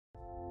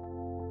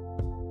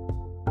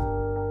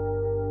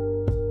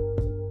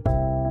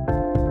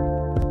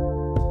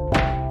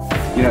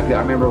You know,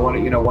 I remember one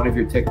of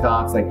your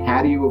TikToks, like,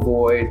 how do you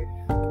avoid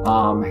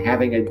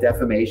having a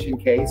defamation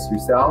case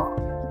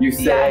yourself? You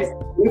say, yes,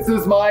 this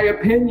is my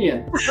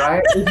opinion,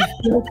 right? This is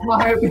just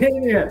my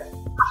opinion.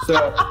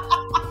 So,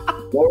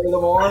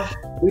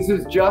 LawyerLimor, this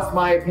is just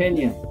my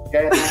opinion,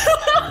 okay?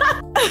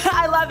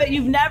 I love it.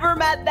 You've never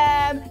met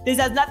them. This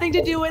has nothing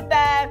to do with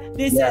them.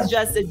 This is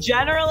just a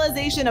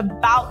generalization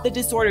about the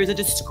disorders, a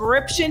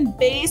description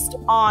based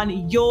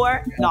on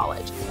your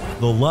knowledge.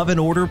 The Love and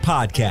Order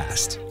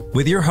Podcast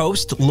with your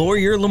host,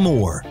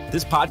 LawyerLimor.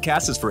 This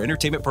podcast is for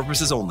entertainment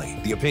purposes only.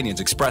 The opinions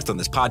expressed on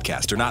this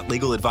podcast are not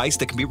legal advice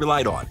that can be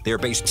relied on. They are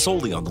based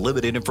solely on the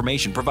limited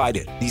information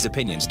provided. These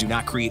opinions do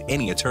not create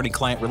any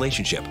attorney-client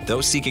relationship.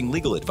 Those seeking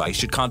legal advice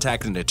should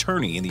contact an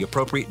attorney in the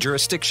appropriate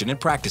jurisdiction and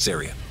practice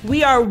area.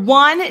 We are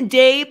 1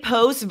 day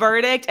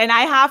post-verdict, and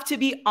I have to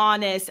be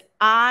honest,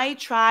 I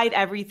tried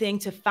everything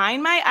to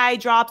find my eye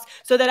drops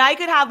so that I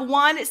could have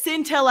one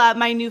scintilla,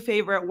 my new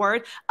favorite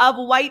word, of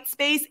white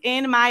space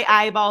in my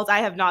eyeballs. I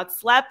have not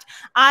slept.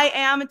 I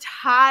am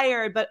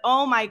tired, but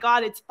oh my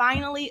God, it's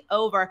finally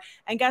over.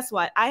 And guess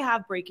what? I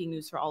have breaking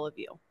news for all of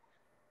you.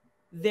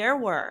 There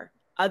were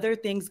other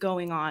things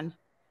going on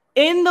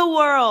in the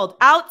world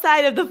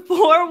outside of the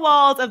four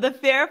walls of the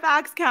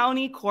Fairfax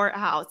County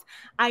Courthouse.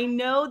 I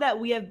know that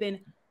we have been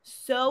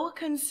so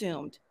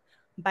consumed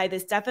by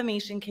this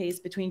defamation case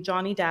between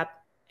Johnny Depp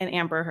and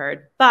Amber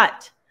Heard.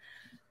 But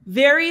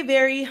very,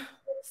 very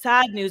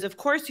sad news. Of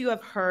course, you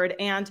have heard.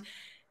 And,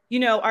 you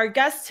know, our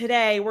guest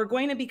today, we're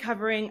going to be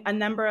covering a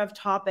number of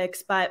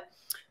topics. But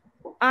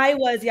I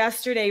was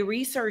yesterday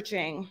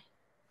researching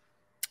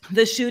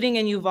the shooting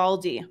in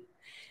Uvalde.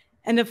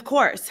 And of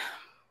course,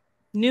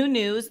 new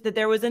news that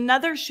there was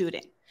another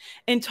shooting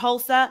in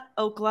Tulsa,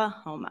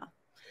 Oklahoma.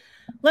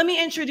 Let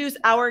me introduce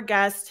our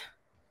guest,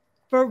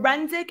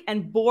 forensic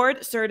and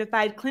board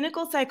certified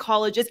clinical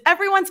psychologist,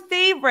 everyone's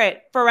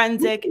favorite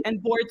forensic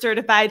and board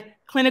certified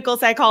clinical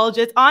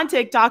psychologist on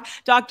TikTok,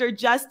 Dr.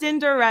 Justin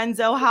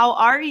Dorenzo. How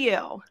are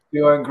you?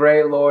 Doing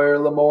great,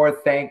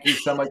 LawyerLimor. Thank you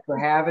so much for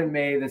having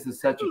me. This is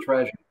such a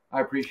treasure.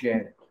 I appreciate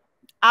it.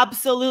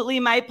 Absolutely,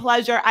 my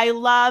pleasure. I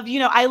love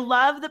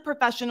the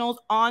professionals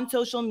on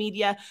social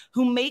media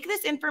who make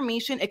this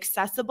information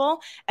accessible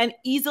and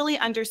easily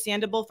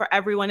understandable for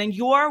everyone. And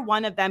you're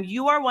one of them.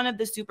 You are one of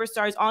the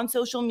superstars on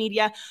social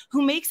media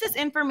who makes this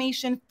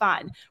information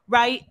fun,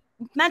 right?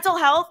 Mental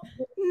health,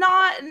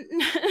 not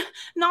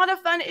a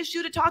fun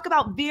issue to talk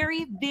about.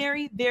 Very,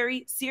 very,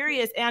 very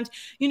serious. And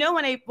you know,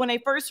 when I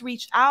first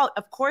reached out,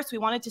 of course, we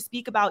wanted to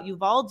speak about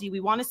Uvalde. We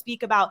want to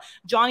speak about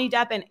Johnny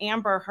Depp and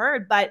Amber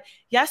Heard. But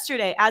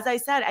yesterday, as I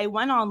said, I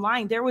went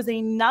online. There was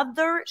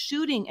another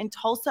shooting in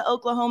Tulsa,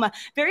 Oklahoma.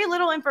 Very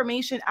little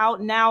information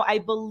out now. I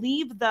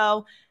believe,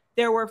 though,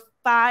 there were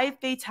 5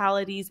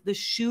 fatalities. The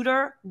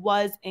shooter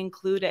was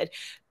included.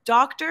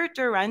 Dr.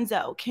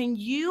 Dorenzo, can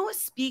you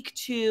speak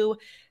to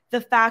the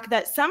fact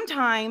that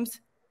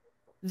sometimes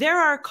there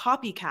are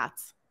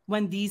copycats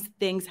when these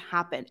things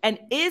happen? And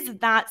is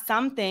that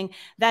something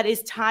that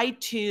is tied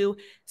to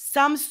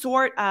some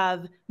sort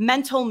of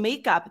mental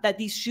makeup that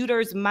these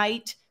shooters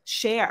might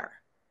share?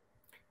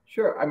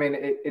 Sure. I mean,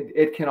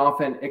 it can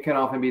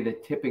often be the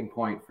tipping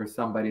point for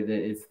somebody that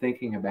is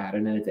thinking about it.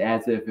 And it's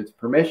as if it's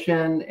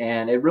permission,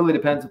 and it really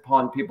depends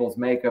upon people's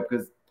makeup,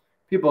 because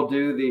people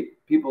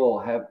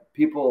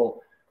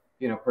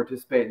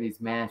participate in these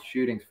mass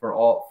shootings for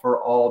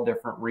all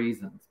different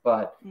reasons.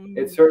 But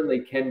it certainly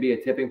can be a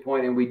tipping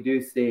point, and we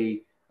do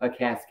see a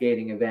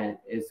cascading event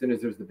as soon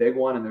as there's the big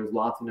one and there's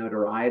lots of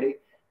notoriety.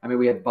 I mean,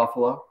 we had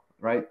Buffalo,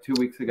 right, 2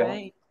 weeks ago,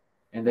 right,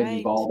 and then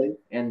Uvalde,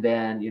 and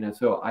then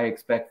so I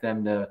expect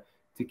them to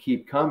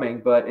keep coming.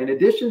 But in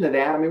addition to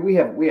that, I mean, we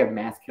have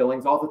mass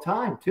killings all the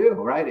time too,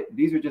 right?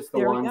 These are just the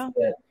ones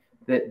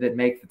that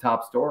make the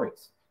top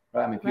stories,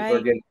 right? I mean, people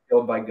are getting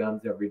killed by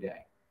guns every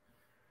day.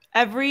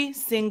 Every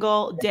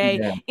single day.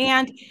 Yeah.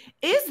 And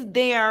is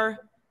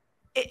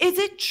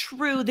it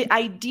true, the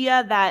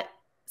idea that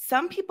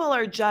some people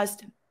are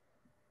just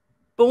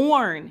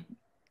born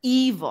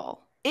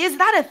evil? Is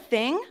that a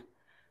thing?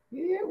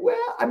 Yeah,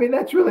 well, I mean,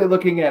 that's really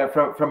looking at it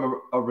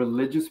from a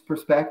religious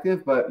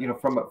perspective, but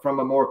from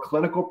a more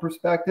clinical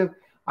perspective,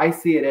 I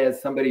see it as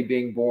somebody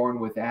being born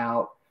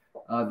without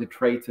the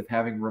traits of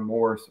having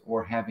remorse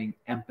or having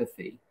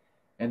empathy.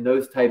 And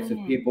those types of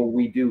people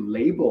we do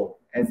label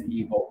as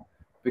evil,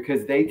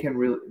 because they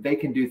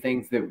can do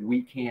things that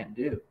we can't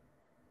do,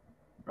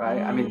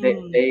 right? I mean,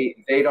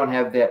 they don't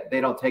have that.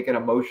 They don't take an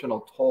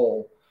emotional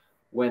toll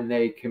when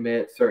they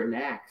commit certain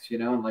acts,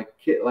 and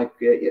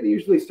it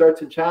usually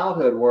starts in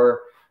childhood, where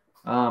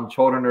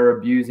children are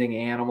abusing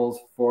animals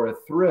for a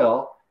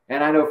thrill.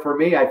 And I know for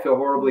me, I feel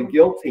horribly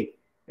guilty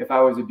if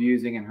I was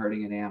abusing and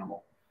hurting an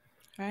animal.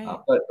 Right.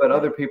 But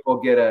other people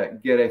get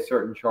a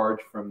certain charge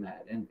from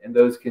that, and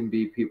those can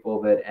be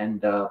people that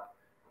end up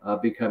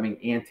becoming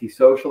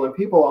antisocial. And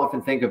people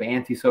often think of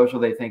antisocial,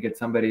 they think it's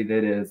somebody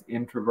that is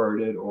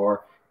introverted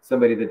or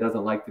somebody that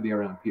doesn't like to be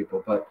around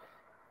people. But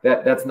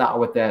that's not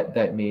what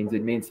that means.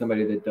 It means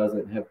somebody that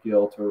doesn't have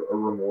guilt or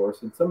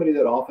remorse. And somebody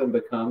that often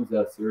becomes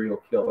a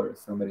serial killer is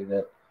somebody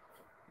that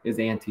is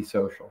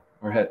antisocial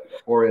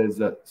or is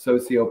a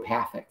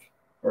sociopathic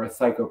or a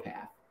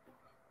psychopath.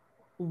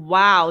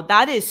 Wow,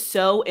 that is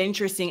so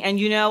interesting. And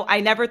I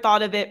never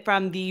thought of it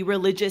from the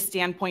religious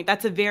standpoint.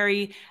 That's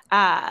very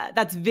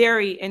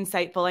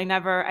insightful.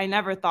 I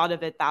never thought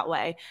of it that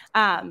way.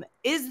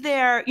 Is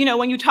there,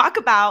 when you talk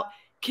about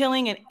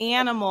killing an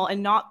animal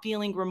and not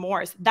feeling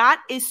remorse,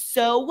 that is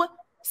so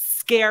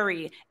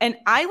scary. And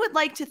I would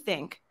like to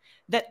think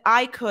that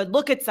I could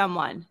look at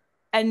someone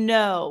and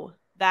know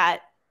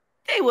that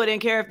they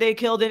wouldn't care if they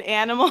killed an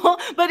animal.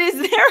 But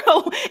is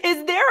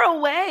there a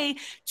way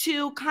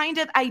to kind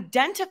of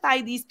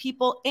identify these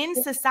people in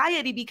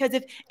society? Because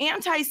if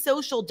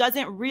antisocial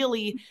doesn't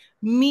really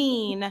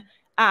mean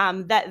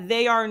that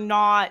they are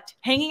not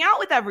hanging out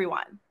with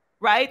everyone,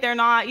 right? They're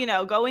not,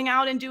 going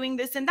out and doing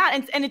this and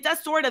that. And it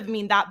does sort of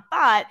mean that.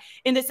 But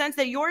in the sense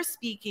that you're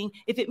speaking,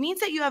 if it means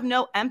that you have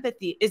no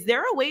empathy, is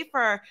there a way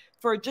for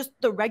just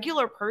the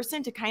regular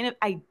person to kind of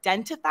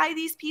identify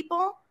these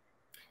people?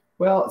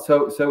 Well,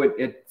 so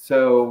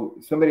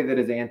somebody that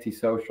is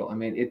antisocial, I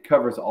mean, it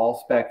covers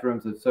all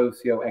spectrums of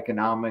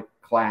socioeconomic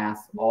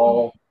class,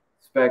 all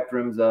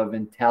spectrums of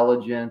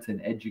intelligence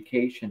and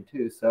education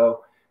too.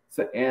 So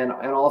and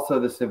also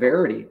the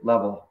severity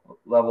level,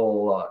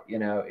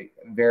 it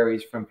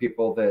varies from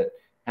people that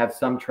have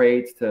some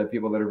traits to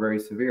people that are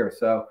very severe.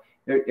 So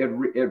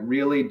it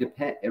really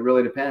depends. It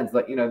really depends.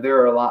 Like,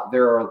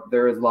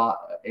 there is a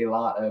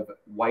lot of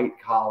white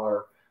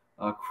collar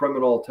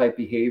criminal type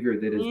behavior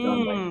that is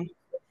done by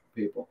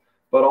people,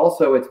 but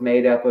also it's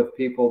made up of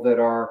people that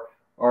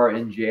are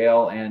in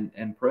jail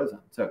and prison.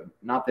 So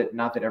not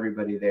that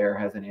everybody there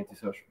has an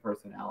antisocial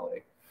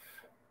personality,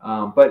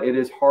 but it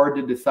is hard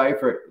to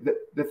decipher.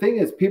 The thing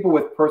is, people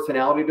with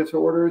personality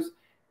disorders,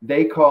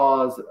 they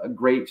cause a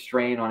great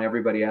strain on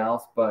everybody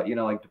else. But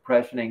like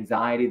depression,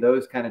 anxiety,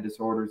 those kind of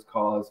disorders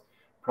cause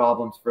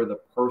problems for the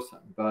person.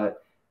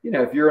 But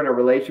if you're in a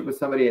relationship with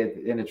somebody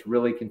and it's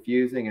really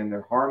confusing and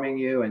they're harming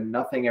you and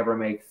nothing ever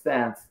makes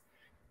sense,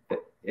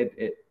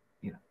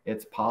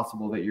 it's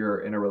possible that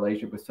you're in a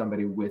relationship with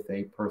somebody with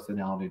a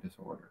personality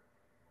disorder.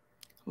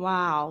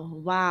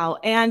 Wow.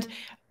 And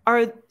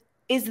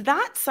is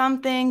that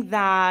something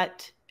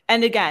that,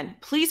 and again,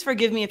 please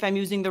forgive me if I'm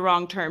using the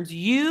wrong terms.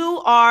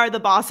 You are the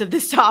boss of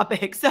this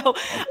topic. So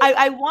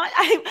I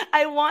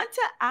want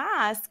to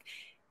ask,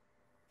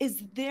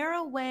 is there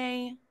a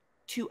way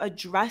to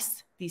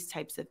address these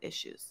types of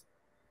issues?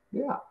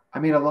 Yeah. I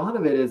mean, a lot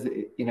of it is,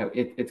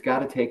 it's got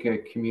to take a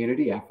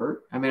community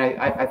effort. I mean,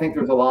 I think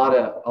there's a lot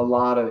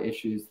of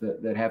issues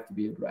that have to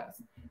be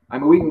addressed. I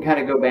mean, we can kind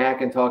of go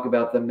back and talk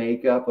about the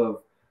makeup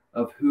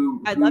of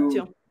who I'd love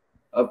to.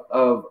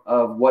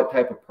 Of what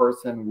type of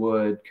person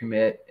would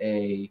commit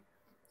a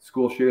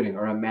school shooting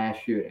or a mass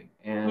shooting.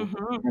 And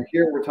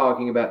here we're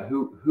talking about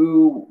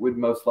who would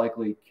most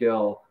likely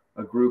kill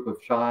a group of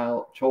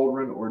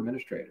children or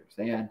administrators.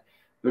 And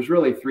there's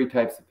really three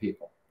types of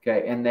people.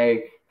 Okay. And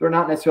they're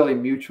not necessarily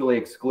mutually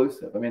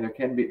exclusive. I mean,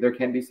 there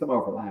can be some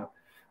overlap,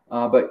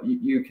 but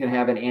you can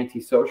have an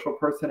antisocial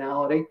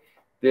personality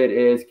that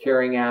is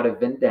carrying out a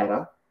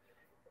vendetta,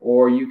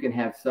 or you can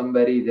have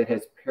somebody that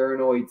has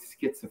paranoid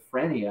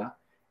schizophrenia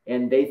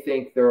and they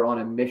think they're on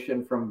a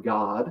mission from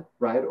God,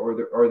 right?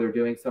 Or they're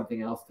doing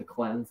something else to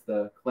cleanse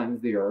the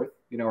earth,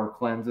 or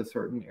cleanse a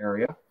certain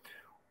area.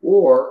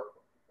 Or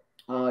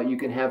you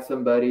can have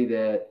somebody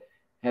that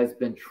has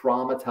been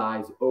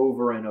traumatized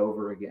over and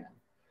over again.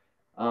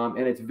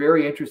 And it's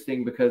very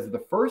interesting because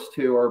the first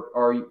two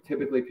are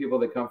typically people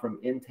that come from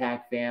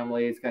intact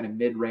families, kind of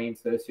mid-range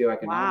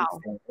socioeconomic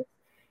status.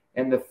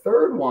 And the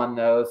third one,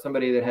 though,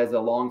 somebody that has a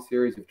long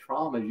series of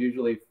traumas,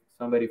 usually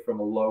somebody from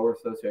a lower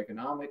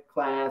socioeconomic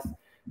class,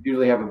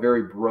 usually have a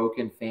very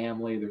broken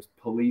family. There's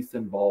police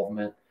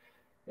involvement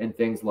and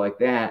things like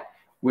that,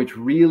 which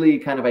really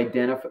kind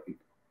of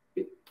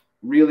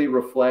really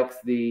reflects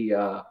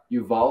the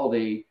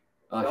Uvalde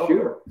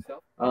shooter.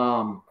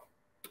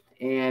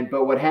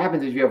 But what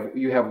happens is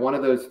you have one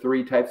of those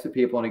three types of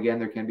people, and again,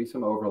 there can be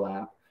some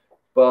overlap,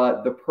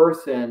 but the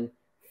person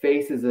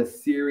faces a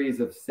series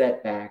of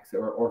setbacks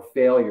or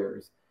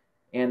failures,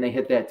 and they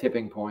reach that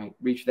tipping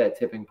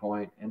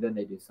point, and then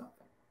they do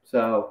something.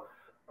 So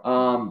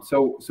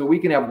we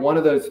can have one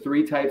of those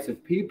three types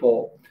of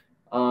people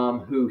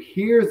who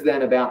hears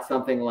then about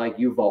something like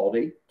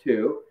Uvalde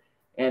too,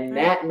 and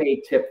that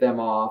may tip them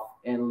off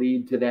and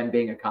lead to them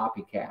being a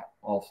copycat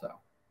also.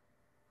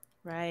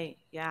 Right.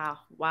 Yeah.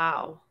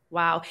 Wow.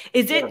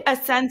 Is it a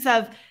sense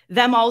of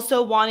them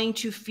also wanting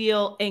to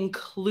feel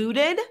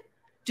included?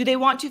 Do they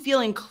want to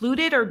feel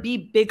included or be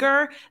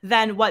bigger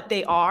than what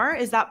they are?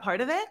 Is that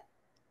part of it?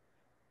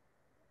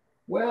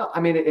 Well, I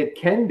mean, it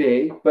can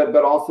be, but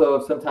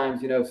also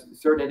sometimes,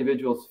 certain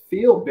individuals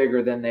feel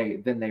bigger than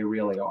they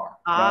really are.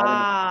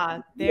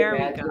 Right? There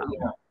we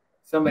go.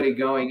 Somebody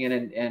going in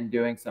and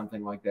doing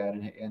something like that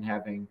and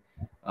having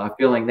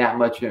feeling that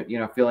much,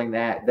 feeling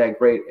that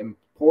great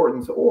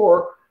importance,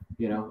 or,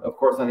 of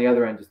course, on the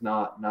other end, just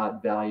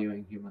not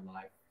valuing human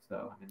life.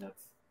 So, I mean,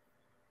 that's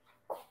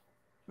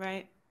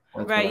right.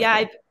 That's right.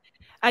 Yeah.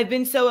 I've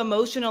been so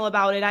emotional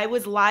about it. I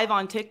was live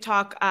on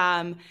TikTok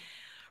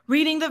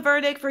reading the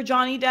verdict for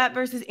Johnny Depp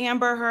versus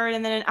Amber Heard.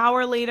 And then an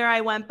hour later,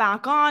 I went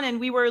back on and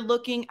we were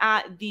looking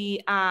at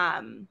the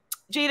Jada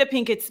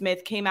Pinkett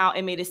Smith came out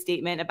and made a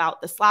statement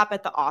about the slap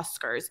at the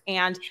Oscars.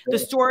 And the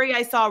story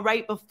I saw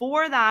right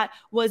before that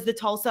was the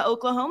Tulsa,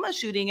 Oklahoma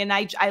shooting. And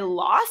I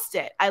lost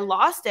it. I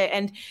lost it.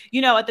 And,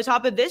 you know, at the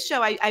top of this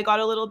show, I got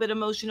a little bit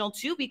emotional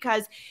too,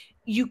 because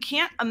you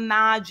can't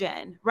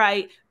imagine,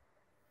 right?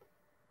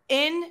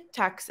 In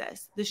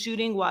Texas, the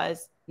shooting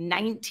was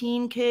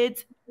 19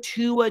 kids,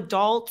 2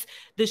 adults.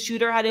 The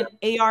shooter had an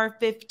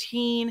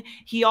AR-15.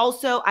 He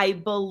also, I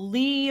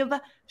believe,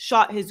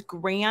 shot his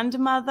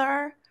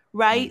grandmother,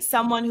 right?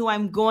 Someone who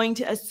I'm going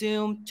to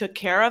assume took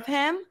care of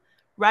him,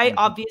 right?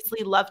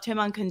 Obviously loved him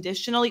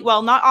unconditionally.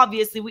 Well, not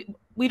obviously.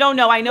 We don't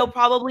know. I know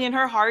probably in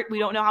her heart. We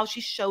don't know how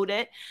she showed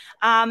it.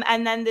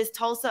 And then this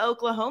Tulsa,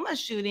 Oklahoma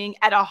shooting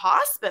at a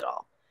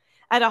hospital.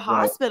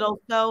 Right.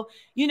 So,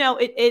 you know,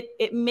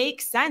 it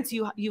makes sense.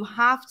 You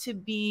have to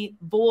be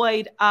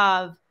void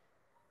of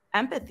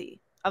empathy,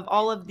 of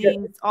all of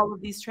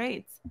these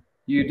traits.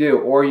 You do,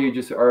 or you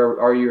just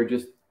are you're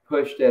just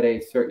pushed at a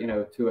certain, you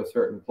know, to a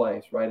certain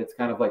place, right? It's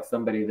kind of like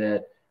somebody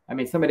that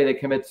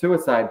commits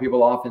suicide.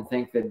 People often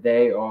think that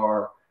they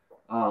are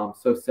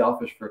so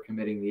selfish for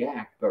committing the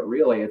act, but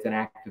really it's an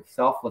act of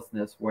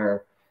selflessness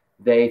where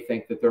they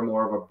think that they're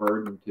more of a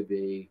burden to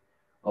be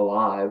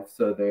alive,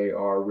 so they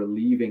are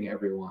relieving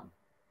everyone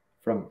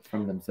from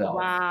themselves.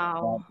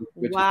 Wow.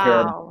 Which is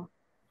terrible.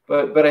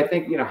 But I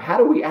think, you know, how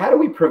do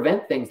we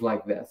prevent things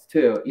like this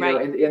too? You know,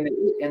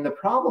 and the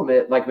problem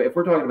is, like, if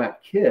we're talking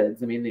about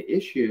kids, I mean, the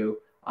issue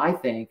I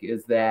think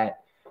is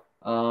that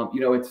you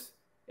know, it's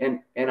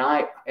and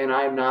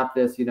I'm not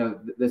this, you know,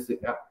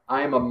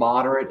 I'm a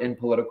moderate in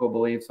political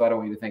belief, so I don't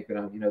want you to think that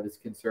I'm, you know, this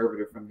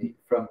conservative from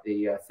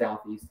the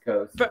southeast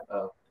coast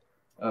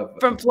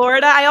from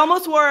Florida. I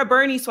almost wore a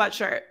Bernie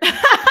sweatshirt.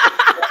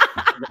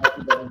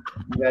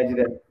 Glad you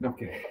did.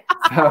 Okay.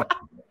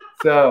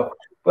 So,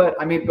 but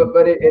I mean,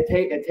 but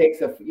it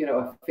takes a, you know,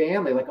 a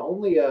family, like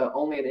only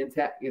an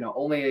intact, you know,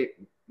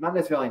 not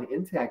necessarily an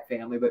intact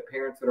family, but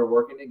parents that are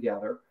working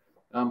together,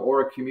 or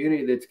a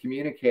community that's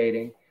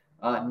communicating,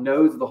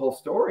 knows the whole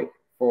story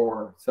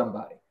for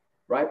somebody,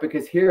 right?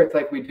 Because here it's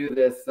like we do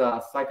this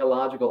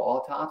psychological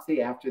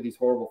autopsy after these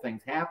horrible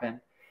things happen.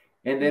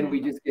 And then we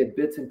just get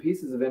bits and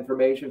pieces of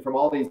information from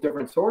all these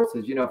different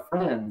sources, you know,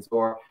 friends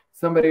or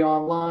somebody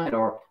online,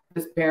 or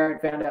this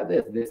parent found out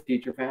this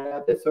teacher found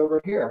out this over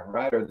here,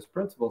 right? Or this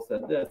principal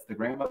said this, the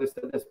grandmother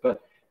said this,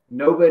 but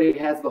nobody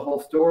has the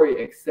whole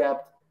story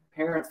except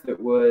parents that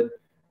would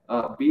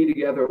be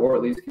together or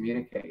at least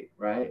communicate,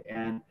 right?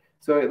 And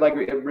so it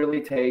really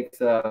takes,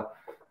 you know,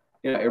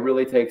 it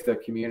really takes a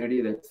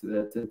community that's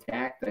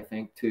intact, I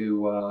think,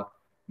 to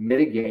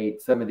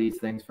mitigate some of these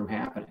things from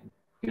happening.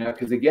 You know,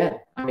 because again,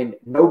 I mean,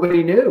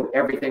 nobody knew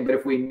everything, but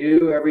if we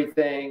knew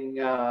everything,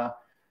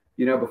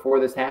 you know, before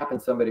this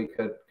happened, somebody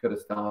could have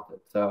stopped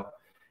it. So,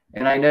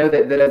 and I know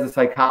that as a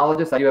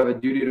psychologist, I do have a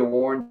duty to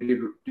warn,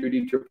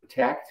 duty to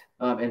protect.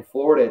 In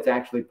Florida, it's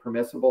actually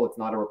permissible. It's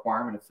not a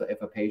requirement.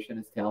 If a patient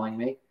is telling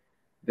me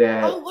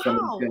that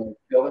someone's going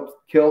to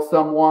kill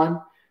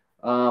someone,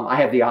 I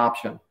have the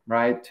option,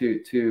 right,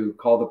 to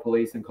call the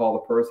police and call the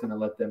person and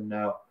let them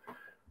know.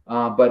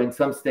 But in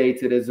some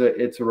states,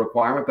 it's a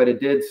requirement. But it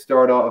did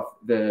start off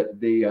the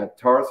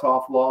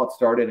Tarasoff law. It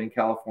started in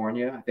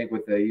California, I think,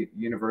 with the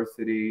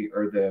university,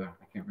 or I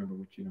can't remember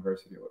which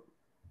university it was,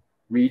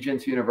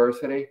 Regents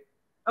University.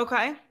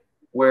 Okay.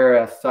 Where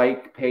a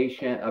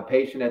patient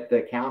at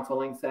the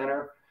counseling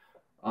center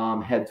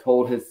had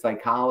told his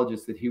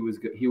psychologist that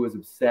he was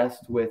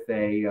obsessed with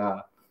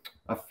a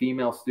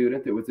female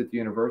student that was at the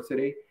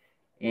university,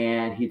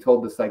 and he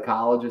told the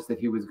psychologist that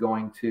he was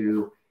going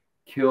to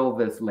kill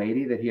this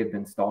lady that he had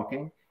been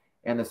stalking,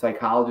 and the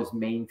psychologist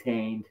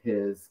maintained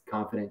his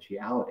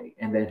confidentiality,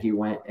 and then he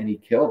went and he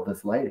killed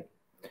this lady.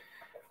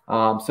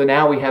 So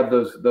now we have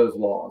those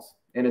laws,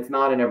 and it's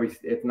not in every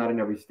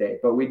state,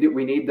 but we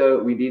need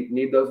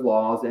those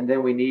laws, and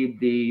then we need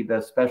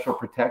the special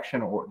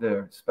protection or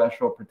the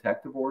special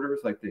protective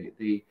orders, like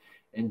the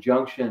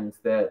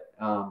injunctions that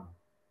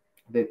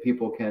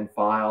people can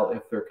file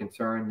if they're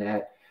concerned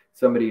that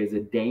somebody is a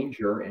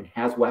danger and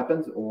has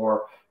weapons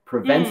or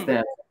prevents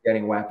them from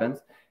getting weapons.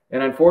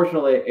 And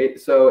unfortunately,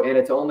 it's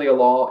only a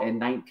law in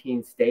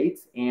 19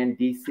 states and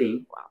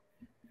DC.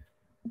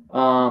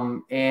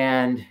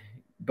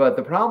 But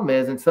the problem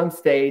is, in some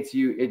states,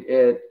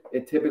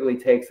 it typically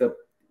takes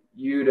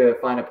you to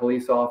find a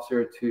police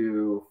officer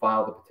to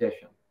file the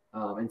petition.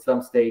 In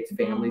some states,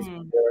 families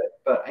can do it.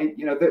 But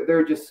you know, there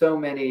are just so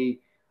many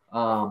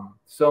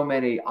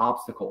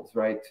obstacles,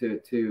 right,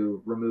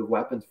 to remove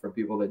weapons from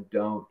people that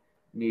don't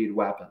need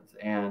weapons.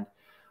 And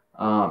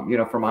you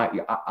know,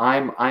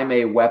 I'm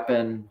a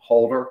weapon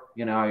holder.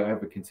 You know, I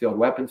have a concealed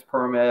weapons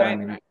permit. Right. I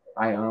mean,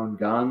 I own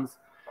guns,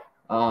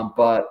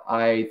 but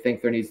I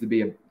think there needs to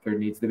be a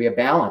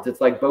balance.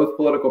 It's like both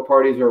political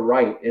parties are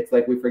right. It's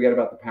like we forget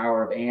about the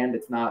power of and.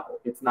 It's not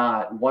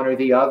one or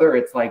the other.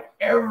 It's like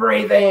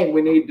everything.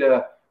 We need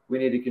to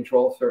to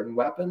control certain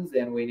weapons,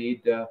 and we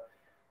need to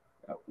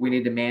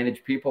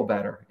manage people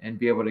better and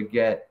be able to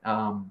get.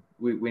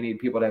 We need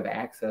people to have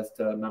access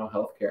to mental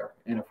health care,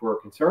 and if we're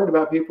concerned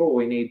about people,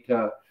 we need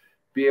to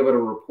be able to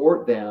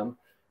report them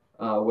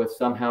with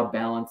somehow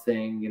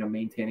balancing,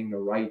 maintaining the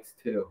rights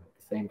too at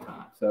the same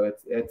time. So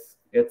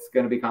it's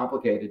going to be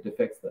complicated to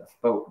fix this,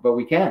 but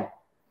we can.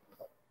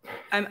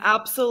 I'm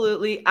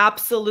absolutely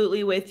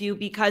with you,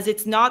 because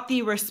it's not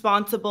the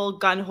responsible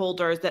gun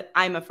holders that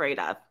I'm afraid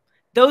of.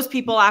 Those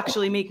people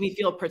actually make me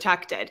feel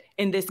protected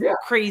in this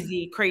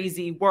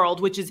crazy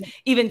world, which is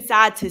even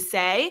sad to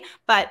say,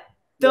 but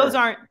those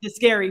aren't the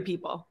scary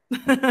people.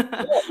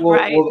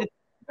 Right? Well,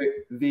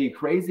 the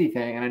crazy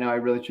thing, and I know I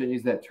really shouldn't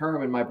use that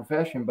term in my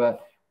profession,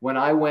 but when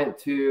I went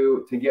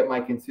to get my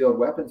concealed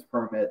weapons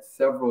permit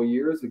several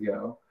years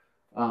ago,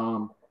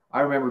 I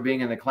remember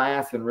being in the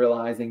class and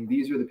realizing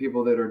these are the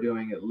people that are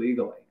doing it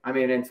legally. I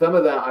mean, and some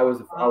of them I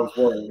was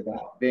worried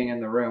about being in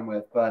the room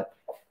with, but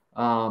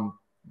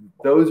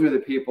those are the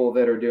people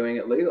that are doing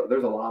it legal.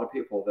 There's a lot of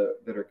people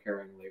that are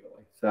carrying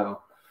legally.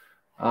 So,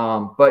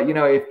 but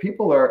if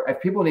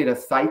people need a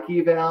psych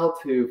eval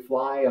to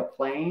fly a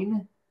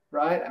plane,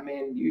 right? I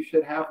mean, you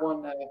should have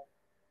one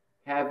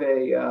have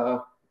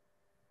a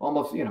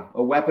almost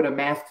a weapon of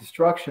mass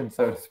destruction,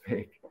 so to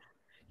speak.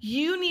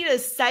 You need a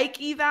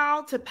psych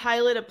eval to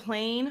pilot a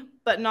plane,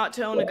 but not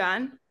to own a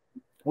gun?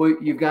 Well,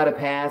 you've got to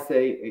pass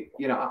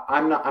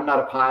I'm not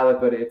a pilot,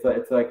 but it's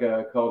like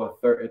a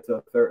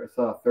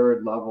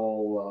third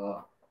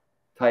level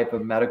type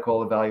of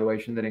medical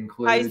evaluation that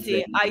includes.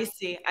 I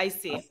see. A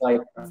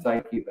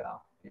psych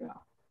eval. Yeah.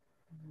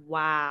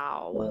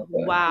 Wow. So,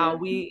 wow.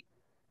 You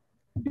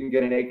can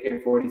get an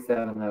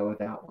AK-47 though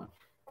without one.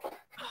 Oh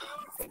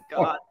my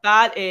God,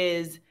 that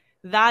is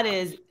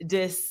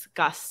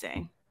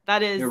disgusting.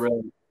 That is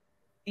trouble.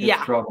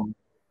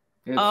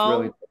 It's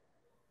really.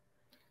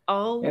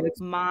 Oh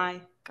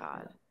my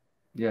God.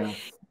 Yeah.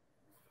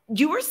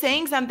 You were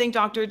saying something,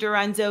 Dr.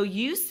 Duranzo.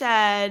 You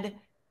said,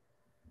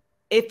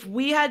 if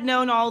we had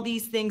known all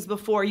these things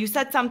before, you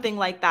said something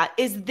like that.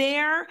 Is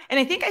there, and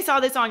I think I saw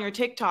this on your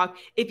TikTok,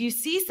 if you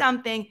see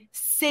something,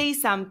 say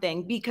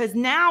something, because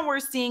now we're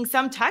seeing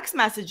some text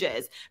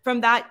messages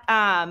from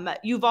that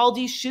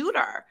Uvalde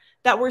shooter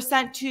that were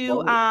sent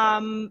to,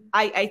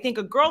 I think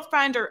a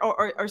girlfriend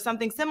or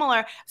something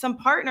similar, some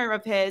partner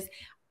of his.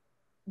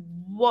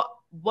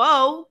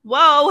 Whoa,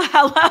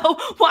 hello.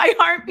 Why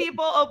aren't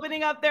people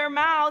opening up their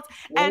mouths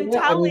and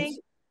telling?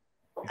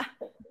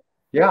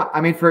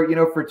 I mean,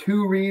 for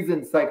two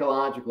reasons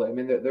psychologically. I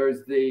mean,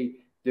 there's the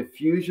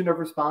diffusion of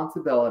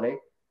responsibility,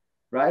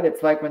 right?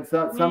 It's like when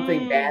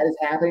something bad is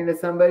happening to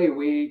somebody,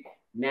 we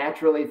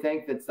naturally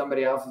think that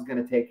somebody else is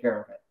going to take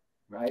care of it,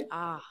 right?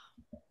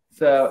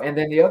 So, and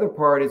then the other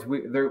part is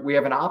we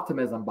have an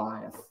optimism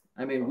bias.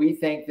 I mean, we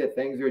think that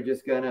things are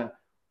just going to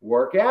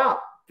work out.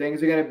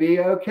 Things are going to be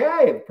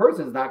okay. The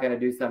person's not going to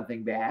do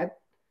something bad.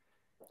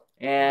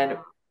 And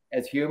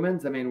as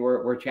humans, I mean,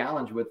 we're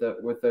challenged with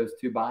those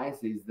two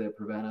biases that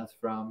prevent us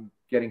from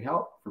getting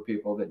help for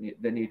people that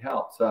need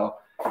help. So,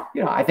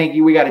 I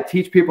think we got to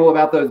teach people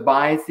about those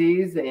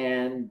biases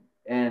and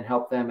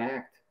help them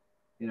act.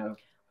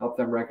 Help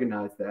them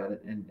recognize that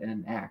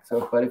and act.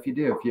 So, but if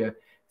you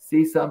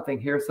see something,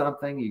 hear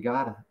something, you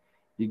gotta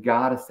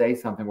say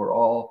something.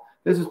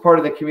 This is part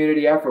of the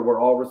community effort. We're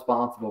all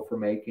responsible for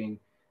making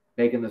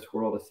this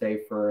world a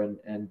safer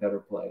and better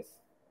place.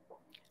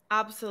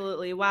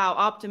 Absolutely. Wow.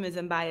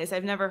 Optimism bias.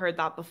 I've never heard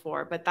that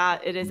before, but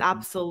that it is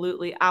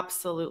absolutely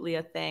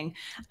a thing.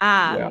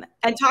 And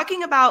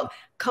talking about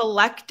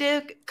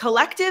collective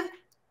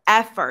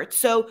effort.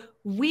 So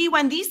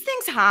when these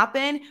things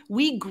happen,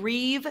 we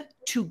grieve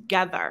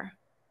together.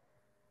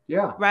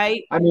 Yeah.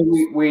 Right. I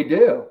mean, we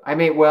do. I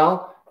mean,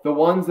 well, the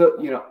ones that,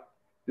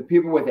 the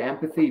people with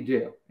empathy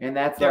do. And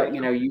that's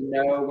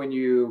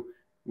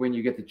when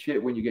you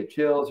get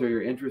chills or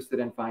you're interested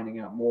in finding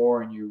out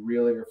more and you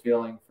really are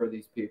feeling for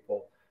these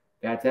people,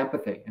 that's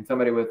empathy. And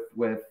somebody with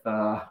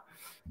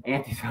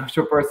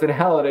antisocial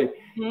personality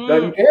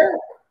doesn't care.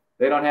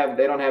 They don't have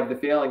the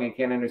feeling and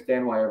can't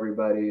understand why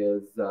everybody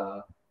is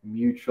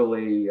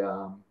mutually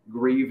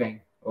grieving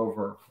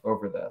over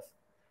this.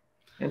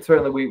 And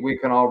certainly we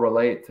can all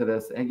relate to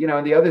this. And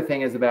and the other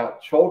thing is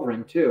about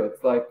children too.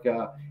 It's like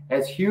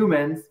as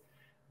humans,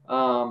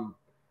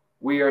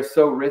 we are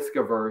so risk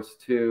averse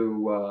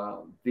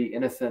to the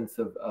innocence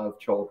of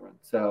children.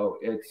 So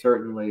it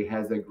certainly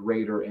has a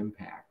greater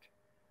impact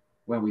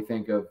when we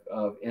think of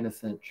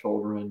innocent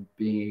children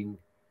being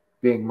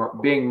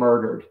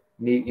murdered,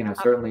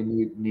 certainly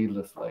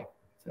needlessly.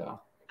 So.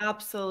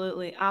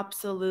 Absolutely.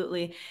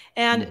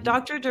 And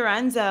Dr.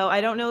 Duranzo, I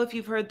don't know if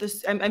you've heard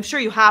this. I'm sure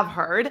you have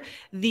heard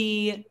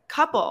the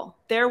couple.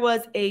 There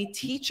was a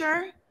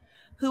teacher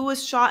who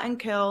was shot and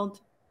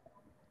killed.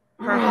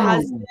 Her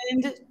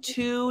husband,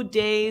 2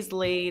 days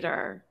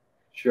later,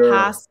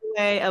 passed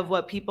away of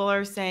what people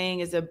are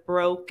saying is a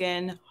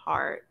broken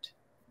heart.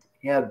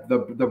 Yeah,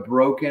 the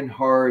broken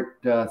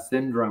heart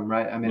syndrome,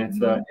 right? I mean, it's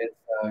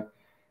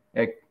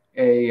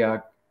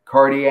a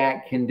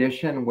cardiac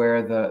condition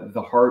where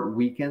the heart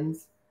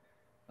weakens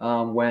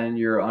when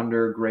you're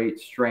under great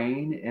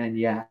strain. And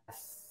yes,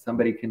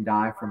 somebody can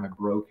die from a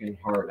broken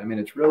heart. I mean,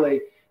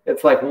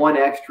 it's like one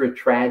extra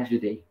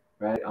tragedy,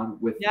 right?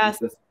 With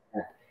this.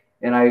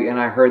 And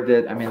I heard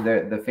that, I mean,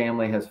 the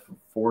family has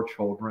 4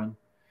 children.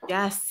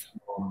 Yes.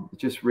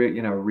 Just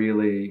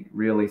really,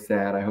 really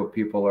sad. I hope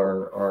people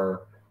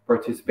are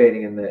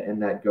participating in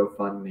that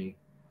GoFundMe.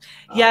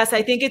 Yes,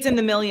 I think it's in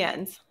the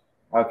millions.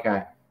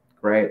 Okay,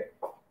 great.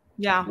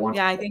 Yeah,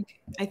 yeah, I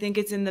think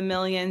it's in the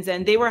millions,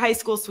 and they were high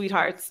school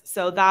sweethearts,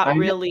 so that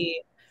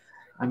really.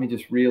 I mean,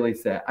 just really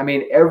sad. I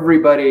mean,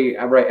 everybody,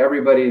 right?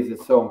 Everybody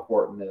is so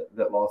important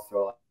that lost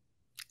their life.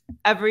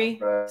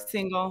 Every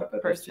single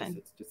person.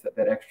 It's just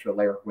that extra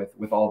layer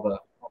with all the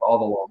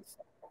loss.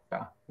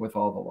 Yeah, with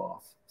all the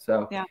loss.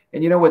 So, yeah.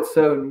 And you know what's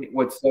so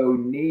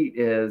neat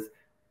is,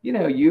 you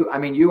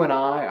and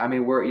I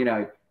mean, we're,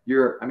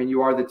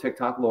 you are the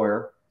TikTok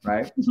lawyer,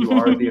 right? You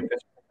are the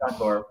official TikTok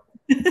lawyer.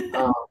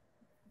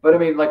 But I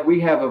mean, like,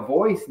 we have a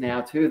voice now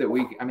too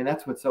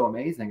that's what's so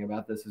amazing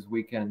about this is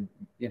we can,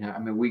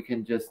 we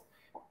can just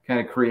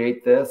kind of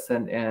create this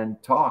and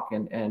talk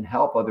and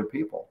help other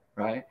people,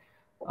 right?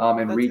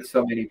 And reach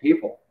so many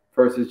people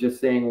versus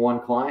just seeing one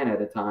client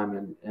at a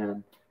time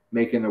and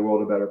making the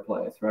world a better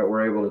place, right?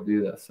 We're able to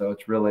do this. So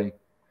it's really,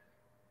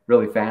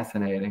 really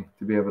fascinating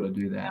to be able to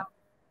do that.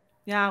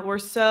 Yeah, we're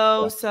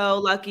so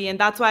lucky. And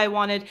that's why I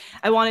wanted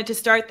to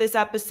start this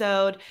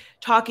episode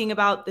talking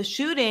about the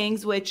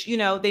shootings, which,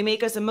 they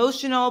make us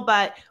emotional,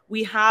 but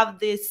we have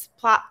this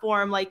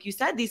platform, like you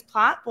said, these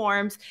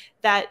platforms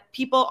that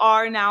people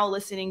are now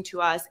listening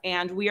to us,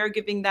 and we are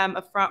giving them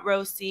a front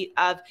row seat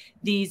of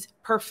these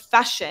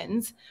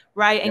professions,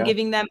 right? And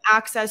giving them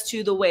access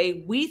to the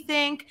way we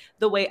think,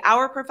 the way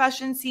our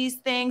profession sees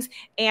things,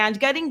 and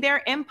getting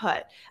their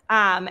input.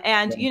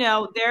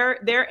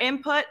 Their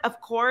input,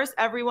 of course,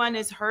 everyone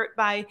is hurt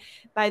by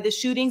the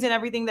shootings and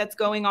everything that's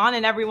going on.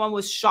 And everyone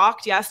was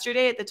shocked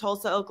yesterday at the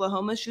Tulsa,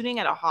 Oklahoma shooting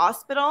at a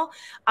hospital.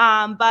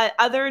 But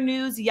other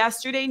news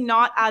yesterday,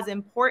 not as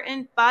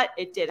important, but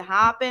it did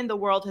happen. The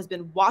world has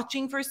been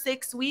watching for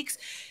 6 weeks.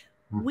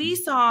 We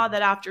saw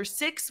that after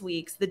 6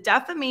 weeks, the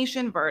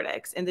defamation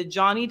verdicts in the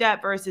Johnny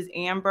Depp versus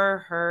Amber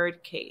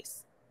Heard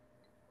case.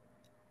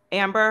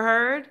 Amber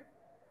Heard,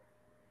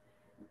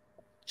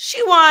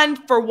 she won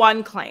for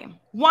one claim,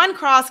 one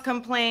cross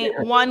complaint,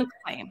 one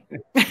claim.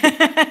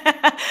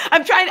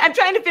 I'm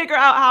trying to figure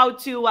out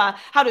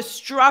how to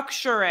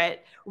structure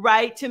it,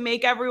 right, to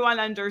make everyone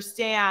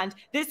understand.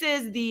 This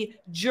is the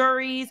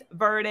jury's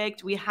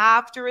verdict. We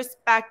have to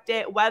respect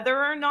it. Whether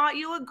or not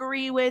you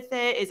agree with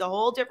it is a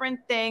whole different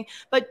thing.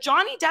 But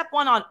Johnny Depp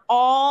won on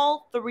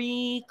all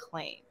 3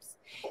 claims.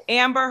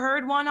 Amber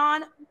Heard won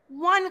on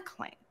 1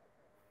 claim,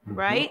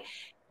 right?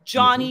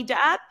 Johnny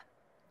Depp,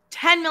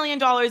 $10 million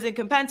in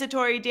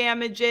compensatory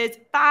damages,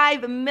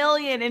 $5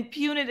 million in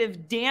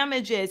punitive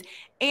damages.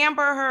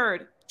 Amber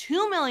Heard,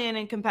 $2 million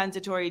in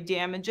compensatory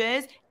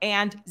damages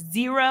and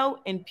 0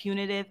 in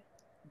punitive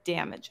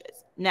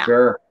damages.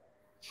 Now,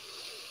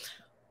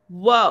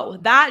 whoa,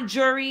 that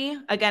jury,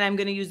 again, I'm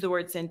going to use the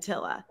word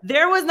scintilla.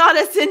 There was not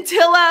a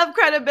scintilla of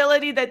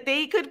credibility that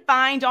they could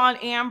find on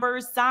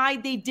Amber's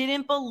side. They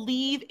didn't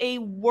believe a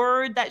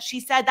word that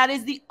she said. That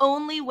is the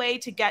only way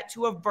to get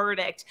to a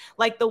verdict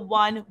like the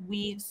one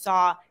we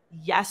saw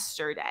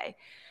yesterday.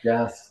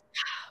 Yes.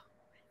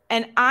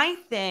 And I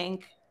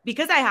think,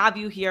 because I have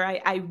you here,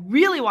 I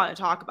really want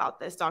to talk about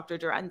this, Dr.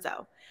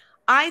 Dorenzo.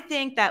 I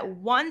think that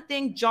one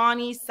thing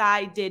Johnny's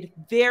side did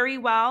very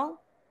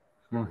well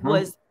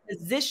was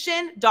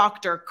position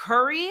Dr.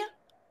 Curry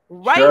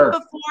right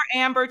before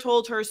Amber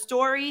told her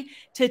story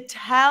to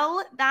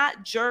tell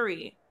that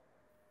jury,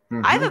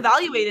 I've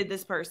evaluated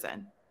this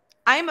person.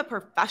 I am a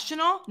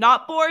professional,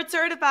 not board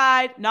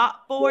certified,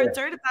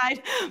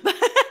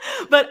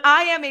 but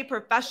I am a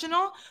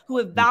professional who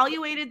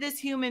evaluated this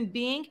human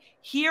being.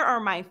 Here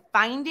are my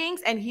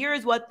findings, and here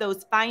is what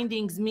those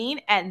findings mean.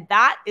 And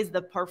that is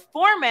the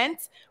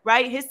performance,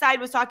 right? His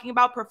side was talking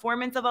about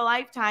performance of a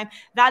lifetime.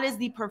 That is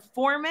the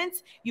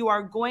performance you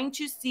are going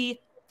to see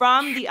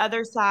from the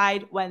other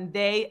side when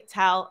they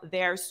tell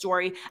their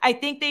story. I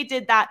think they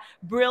did that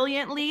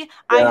brilliantly. Yeah.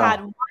 I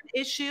had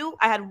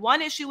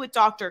one issue with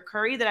Dr.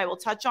 Curry that I will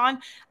touch on.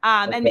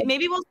 And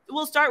maybe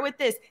we'll start with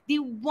this. The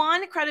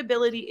one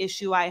credibility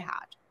issue I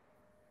had.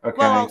 Okay.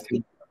 Well,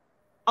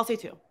 I'll say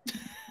 2.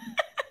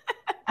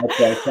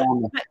 Okay.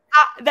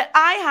 That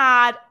I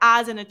had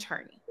as an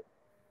attorney.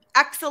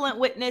 Excellent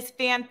witness,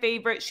 fan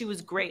favorite. She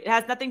was great. It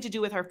has nothing to do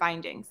with her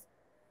findings.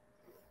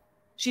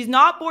 She's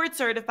not board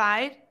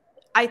certified.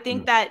 I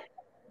think that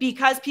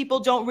because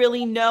people don't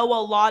really know a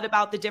lot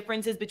about the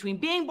differences between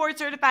being board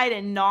certified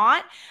and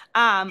not,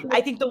 I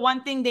think the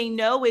one thing they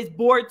know is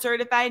board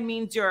certified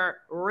means you're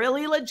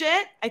really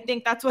legit. I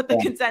think that's what the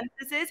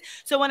consensus is.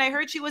 So when I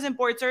heard she wasn't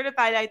board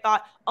certified, I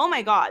thought, oh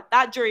my God,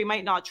 that jury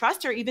might not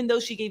trust her, even though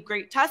she gave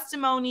great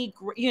testimony.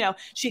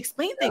 She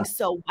explained things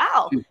so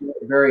well. She's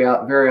very,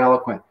 very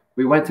eloquent.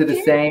 We went to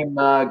the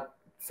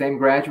same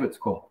graduate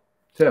school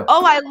too.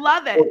 Oh, I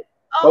love it.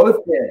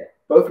 Both did.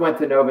 both went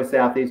to Nova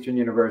Southeastern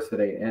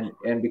University and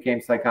became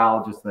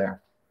psychologists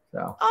there.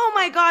 So. Oh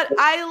my God,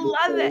 I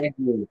love it.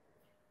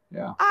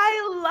 Yeah.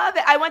 I love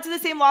it. I went to the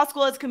same law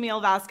school as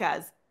Camille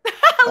Vasquez.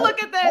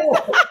 Look at this.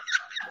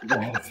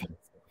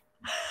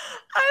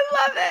 I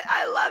love it.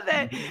 I love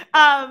it.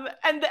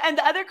 And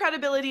the other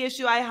credibility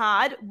issue I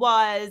had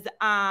was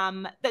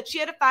that she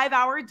had a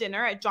 5-hour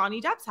dinner at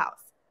Johnny Depp's house.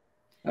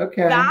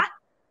 Okay.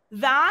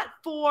 That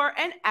for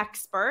an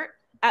expert,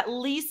 at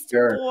least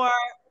for,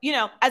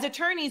 as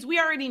attorneys, we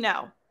already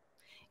know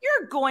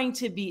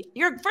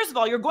first of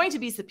all, you're going to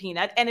be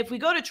subpoenaed. And if we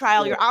go to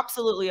trial, you're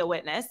absolutely a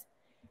witness.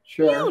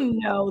 Sure.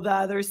 The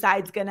other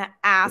side's going to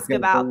ask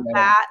about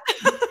that.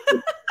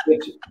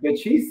 But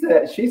she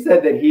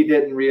said that he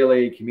didn't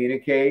really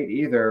communicate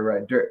either,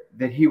 right?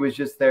 That he was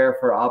just there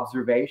for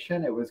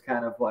observation. It was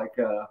kind of like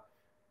a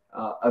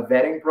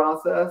vetting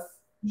process.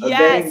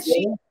 Yes.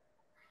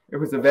 It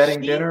was a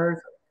vetting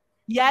dinner.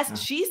 Yes,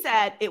 she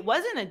said it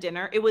wasn't a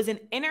dinner. It was an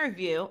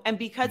interview. And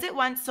because it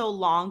went so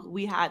long,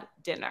 we had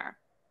dinner.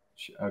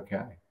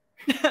 Okay.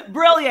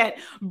 Brilliant.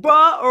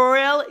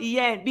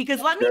 Brilliant.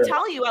 Because let me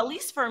tell you, at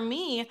least for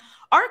me,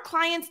 our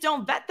clients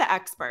don't vet the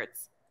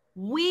experts.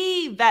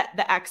 We vet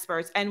the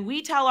experts and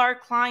we tell our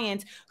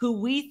clients who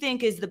we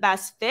think is the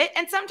best fit.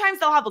 And sometimes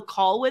they'll have a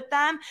call with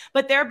them,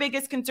 but their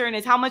biggest concern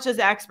is how much does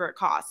the expert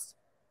cost?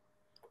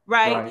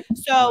 Right.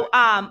 So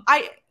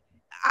I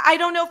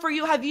don't know for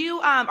you. Have you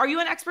are you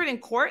an expert in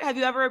court? Have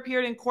you ever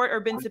appeared in court or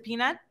been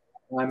subpoenaed?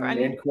 I'm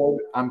in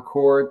court. I'm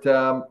court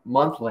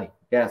monthly.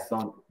 Yes,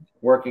 on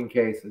working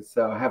cases.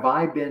 So have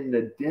I been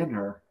to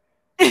dinner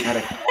at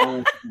a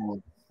client's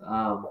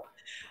house?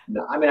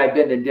 No, I mean, I've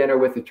been to dinner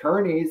with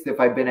attorneys. If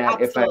I've gone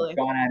out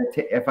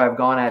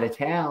of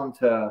town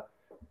to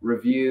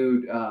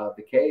review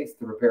the case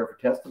to prepare for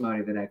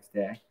testimony the next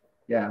day.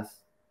 Yes.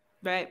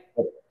 Right.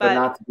 But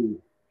not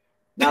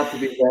to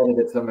be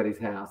vetted at somebody's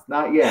house.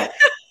 Not yet.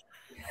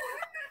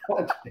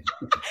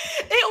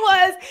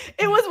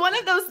 It was one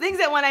of those things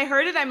that when I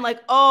heard it, I'm like,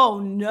 oh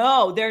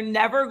no, they're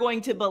never going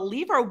to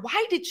believe her.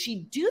 Why did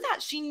she do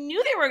that? She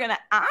knew they were going to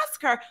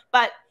ask her,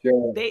 but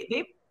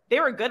they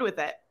were good with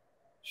it.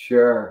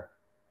 Sure.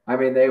 I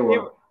mean, they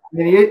were.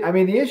 I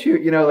mean, the issue,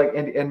 like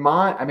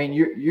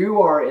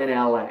you are in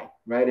LA,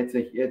 right? It's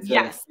a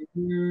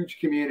huge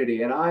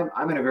community, and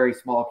I'm in a very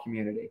small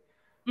community.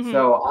 Mm-hmm.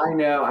 So I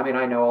know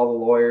all the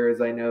lawyers,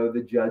 I know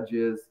the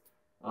judges.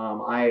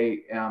 I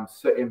am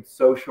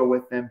social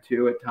with them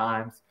too at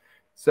times.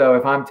 So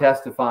if I'm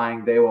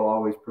testifying, they will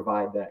always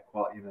provide that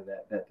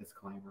that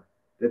disclaimer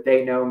that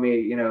they know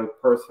me,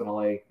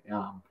 personally,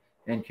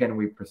 and can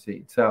we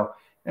proceed? So,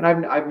 and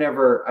I've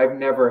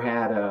never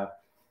had a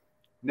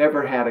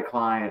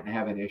client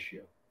have an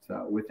issue.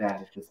 So with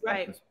that, it's just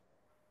right.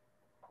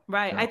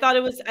 Right. So. I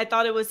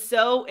thought it was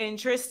so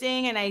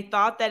interesting, and I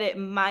thought that it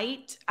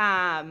might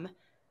have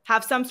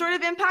some sort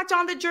of impact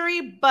on the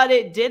jury, but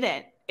it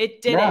didn't.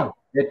 It didn't. No,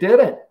 it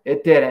didn't.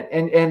 It didn't.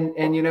 And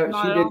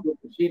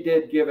she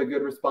did give a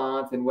good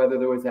response. And whether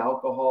there was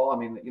alcohol, I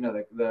mean,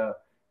 the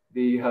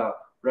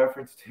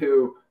reference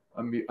to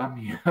a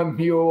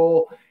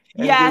mule.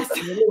 And yes.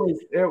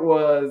 It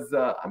was.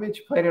 I mean,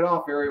 she played it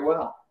off very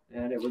well,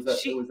 and it was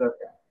okay.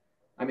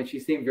 I mean, she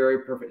seemed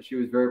she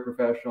was very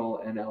professional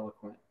and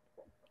eloquent.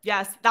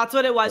 Yes, that's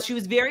what it was. She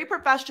was very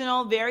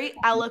professional, very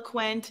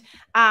eloquent,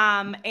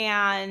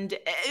 and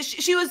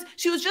she was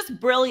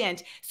just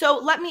brilliant. So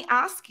let me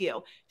ask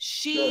you,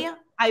 sure.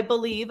 I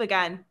believe,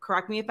 again,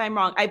 correct me if I'm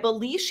wrong, I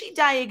believe she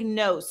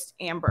diagnosed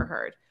Amber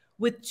Heard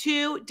with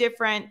 2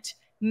 different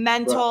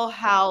mental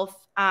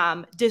health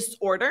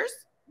disorders.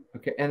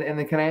 Okay, and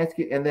then can I ask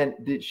you? And then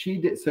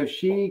so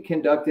she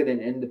conducted an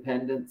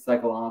independent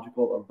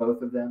psychological of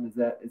both of them? Is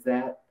that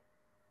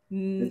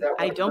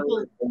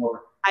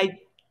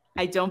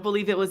I don't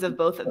believe it was of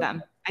both of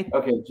them.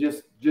 Okay,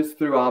 just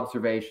through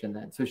observation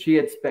then. So she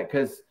had spent,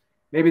 because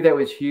maybe that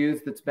was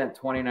Hughes that spent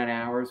 29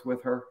 hours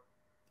with her.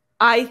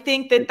 I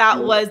think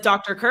that was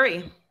Dr.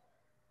 Curry.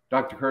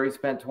 Dr. Curry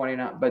spent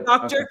 29, but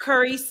Dr.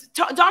 Curry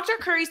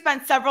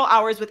spent several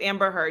hours with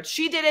Amber Heard.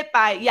 She did it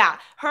by,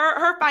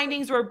 her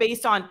findings were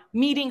based on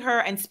meeting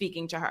her and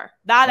speaking to her.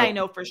 That I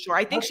know for sure.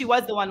 I think she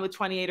was the one with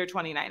 28 or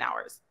 29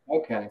 hours.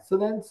 Okay, so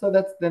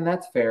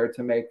that's fair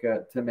to make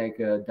a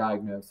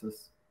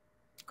diagnosis.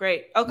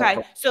 Great. Okay.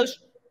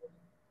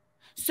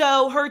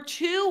 So her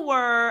 2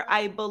 were,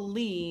 I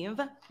believe,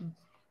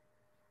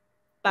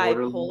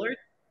 bipolar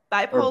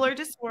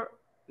disorder.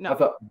 No. I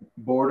thought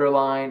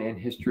borderline and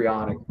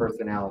histrionic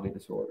personality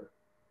disorder.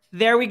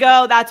 There we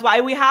go. That's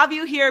why we have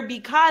you here,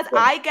 because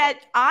I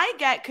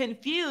get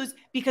confused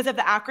because of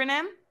the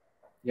acronym.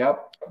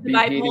 Yep.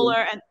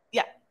 Bipolar and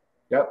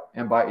Yep.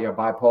 And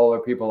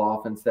bipolar, people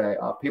often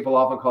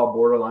call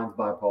borderlines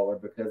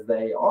bipolar because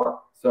they are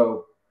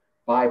so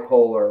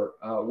bipolar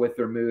with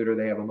their mood, or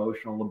they have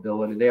emotional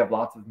lability. They have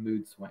lots of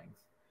mood swings.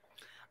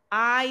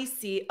 I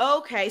see.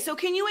 Okay. So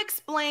can you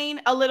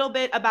explain a little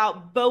bit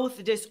about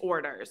both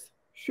disorders?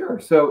 Sure.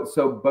 So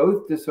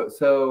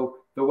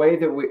the way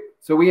that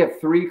we have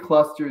 3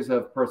 clusters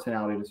of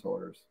personality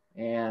disorders,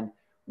 and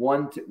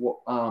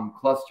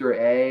Cluster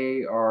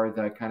A are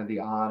the kind of the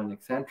odd and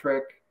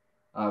eccentric.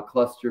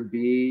 Cluster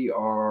B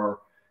are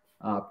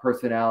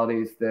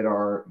personalities that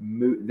are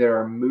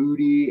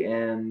moody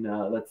and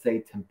let's say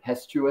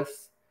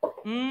tempestuous.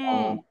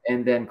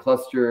 And then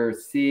cluster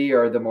C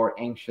are the more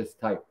anxious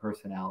type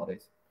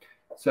personalities.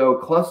 So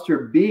cluster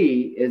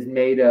B is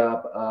made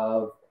up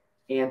of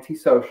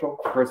antisocial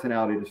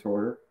personality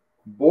disorder,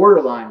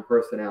 borderline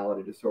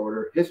personality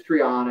disorder,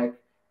 histrionic,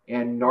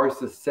 and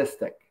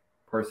narcissistic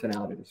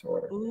personality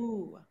disorder.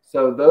 Ooh.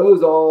 So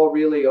those all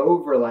really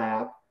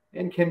overlap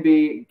and can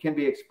be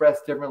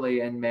expressed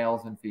differently in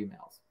males and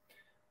females.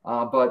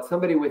 But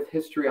somebody with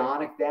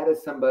histrionic, that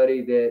is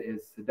somebody that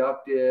is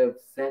seductive,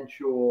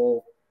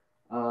 sensual.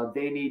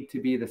 They need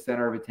to be the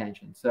center of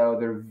attention. So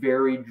they're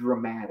very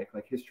dramatic.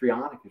 Like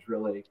histrionic is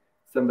really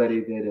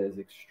somebody that is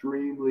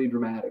extremely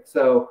dramatic.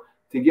 So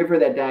to give her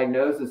that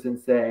diagnosis and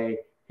say,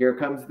 here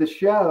comes the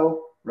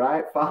show,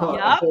 right?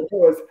 Yep.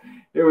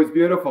 It was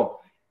beautiful.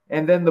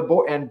 And then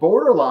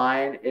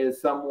borderline is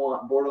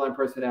borderline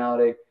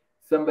personality,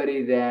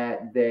 somebody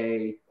that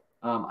they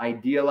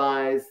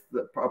idealize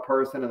a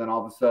person, and then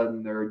all of a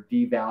sudden they're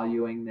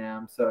devaluing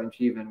them. So, and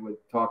she even would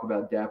talk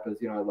about Depp as,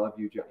 I love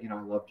you,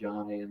 I love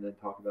Johnny, and then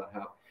talk about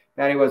how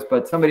bad he was.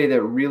 But somebody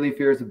that really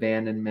fears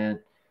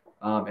abandonment,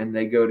 and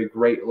they go to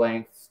great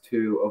lengths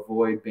to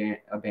avoid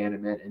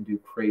abandonment and do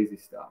crazy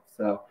stuff.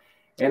 So,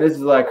 and this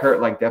is like her,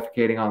 like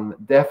defecating on the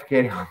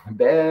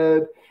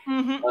bed,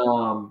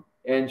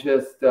 and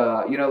just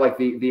like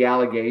the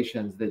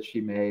allegations that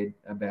she made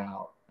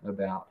about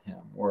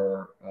him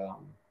were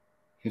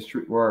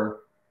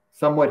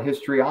somewhat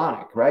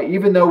histrionic, right?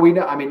 Even though we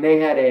know,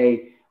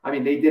 they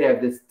did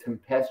have this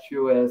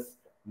tempestuous,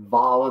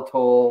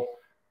 volatile,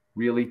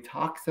 really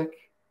toxic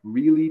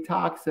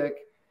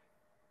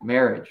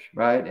marriage,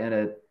 right?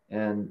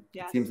 And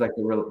yes. It seems like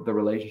the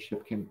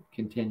relationship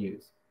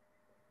continues.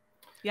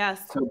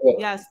 Yes. So,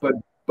 yes.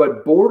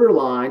 But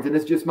borderlines, and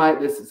this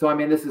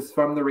is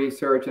from the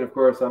research, and of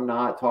course I'm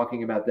not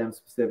talking about them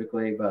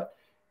specifically, but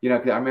I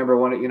remember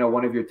one of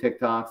your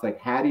TikToks,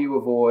 like, how do you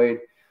avoid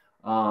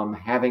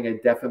having a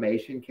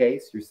defamation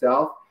case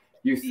yourself?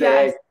 You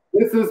say, yes,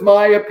 this is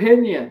my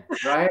opinion,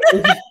 right?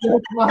 This is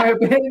just my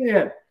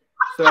opinion.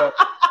 So,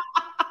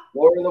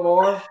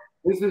 LawyerLimor,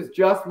 this is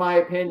just my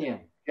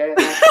opinion. Okay.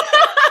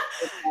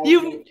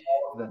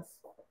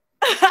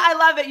 I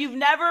love it. You've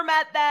never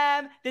met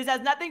them. This has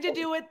nothing to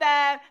do with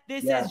them.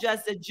 This is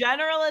just a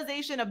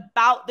generalization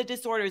about the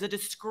disorders, a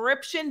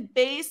description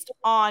based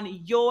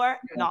on your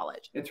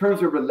knowledge. In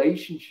terms of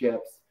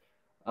relationships,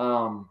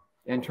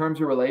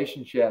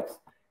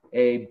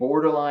 a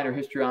borderline or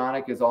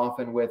histrionic is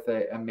often with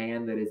a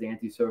man that is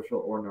antisocial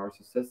or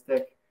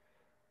narcissistic,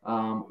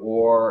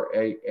 or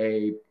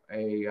a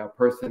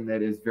person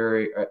that is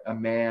a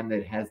man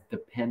that has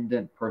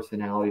dependent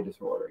personality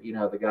disorder.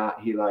 The guy,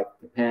 he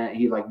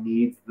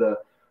needs the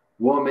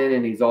woman,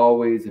 and he's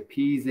always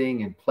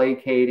appeasing and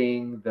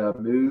placating the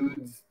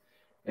moods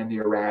and the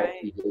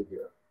erratic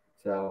behavior.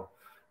 So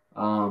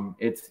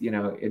it's,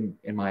 in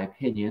my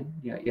opinion,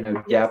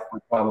 Depp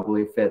would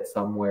probably fit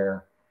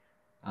somewhere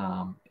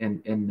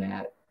in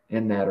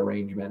that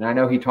arrangement. And I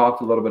know he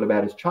talked a little bit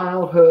about his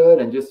childhood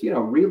and just,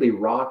 really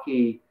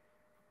rocky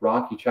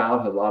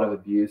childhood, a lot of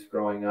abuse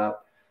growing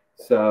up.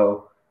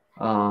 So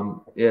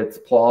it's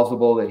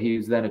plausible that he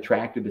was then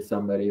attracted to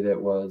somebody that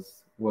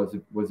was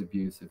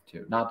abusive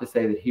too. Not to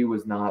say that he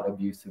was not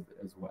abusive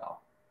as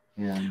well.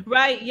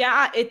 Right.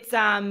 Yeah. It's,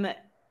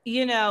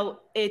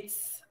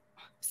 it's,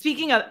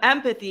 speaking of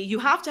empathy, you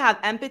have to have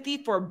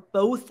empathy for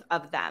both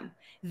of them.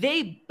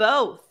 They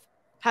both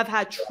have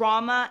had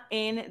trauma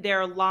in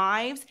their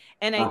lives.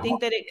 And I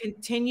think that it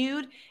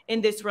continued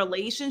in this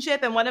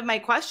relationship. And one of my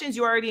questions,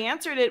 you already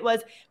answered it,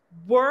 was,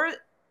 were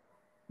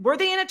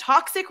they in a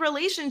toxic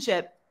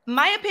relationship?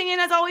 My opinion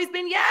has always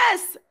been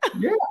yes.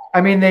 Yeah.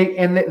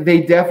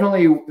 They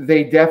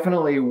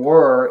definitely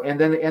were. And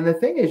the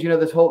thing is,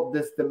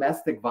 this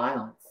domestic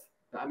violence.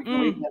 Can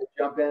we kind of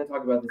jump in and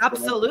talk about this?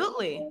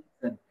 Absolutely.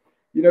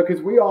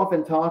 Because we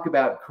often talk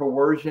about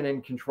coercion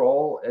and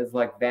control as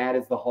like that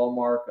is the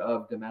hallmark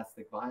of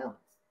domestic violence.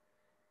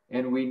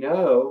 And we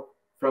know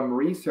from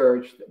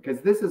research,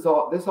 because this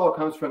all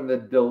comes from the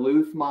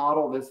Duluth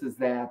model. This is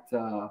that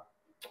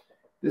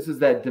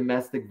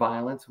domestic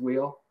violence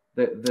wheel.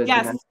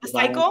 The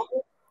cycle.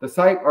 The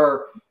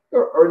cycle,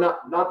 or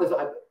not this.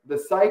 The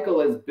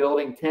cycle is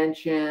building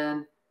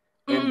tension,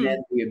 and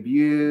then the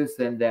abuse,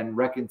 and then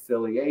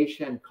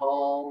reconciliation,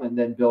 calm, and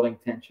then building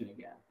tension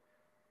again.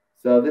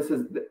 So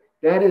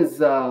that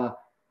is, and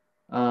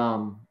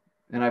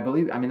I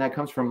believe, that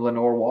comes from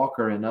Lenore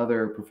Walker,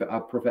 another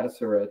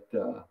professor at,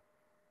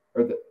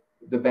 or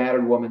the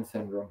battered woman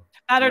syndrome.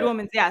 Battered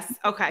woman, yes.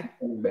 Okay.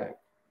 Back.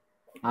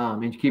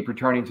 And you keep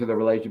returning to the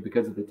relationship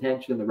because of the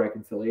tension, the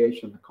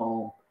reconciliation, the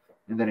calm,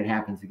 and then it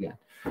happens again.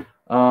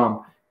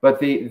 But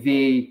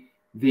the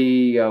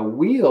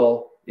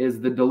wheel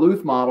is the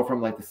Duluth model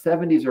from like the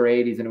 70s or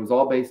 80s, and it was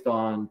all based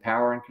on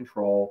power and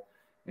control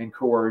and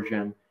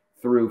coercion,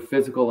 through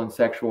physical and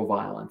sexual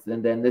violence.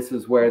 And then this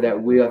is where I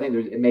think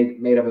there's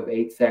made up of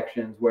 8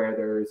 sections, where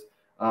there's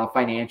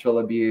financial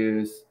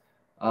abuse,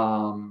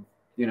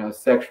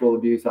 sexual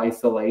abuse,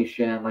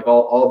 isolation, like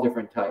all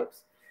different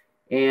types.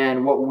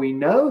 And what we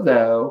know,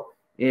 though,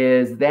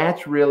 is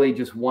that's really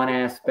just one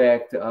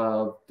aspect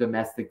of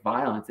domestic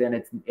violence. And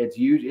it's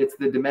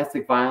the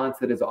domestic violence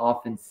that is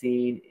often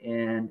seen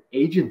in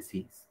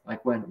agencies,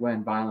 like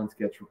when violence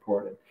gets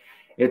reported.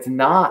 It's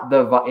not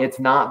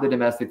the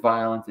domestic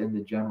violence in the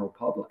general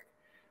public.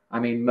 I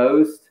mean,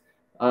 most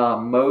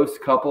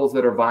couples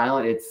that are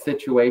violent, it's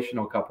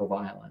situational couple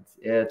violence.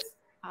 It's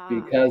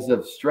because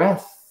of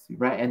stress,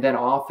 right? And then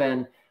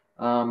often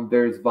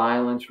there's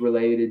violence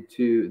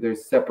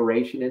there's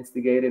separation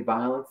instigated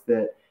violence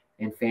that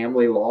in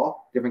family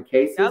law, different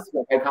cases,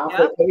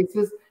 conflict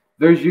cases,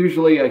 there's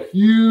usually a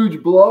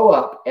huge blow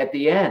up at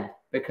the end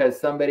because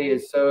somebody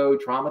is so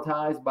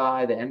traumatized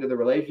by the end of the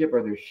relationship,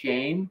 or there's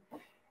shame.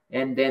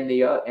 And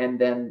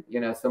then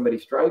somebody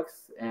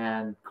strikes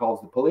and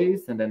calls the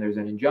police, and then there's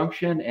an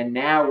injunction. And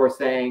now we're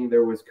saying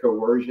there was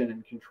coercion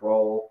and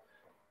control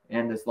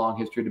and this long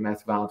history of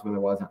domestic violence when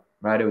there wasn't,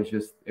 right? It was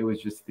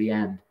just the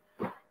end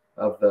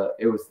of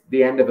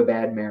a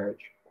bad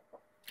marriage.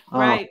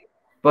 Right.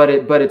 But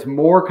it's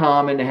more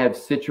common to have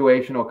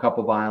situational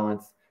couple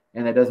violence.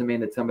 And that doesn't mean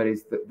that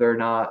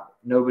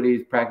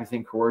nobody's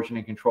practicing coercion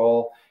and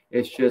control.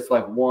 It's just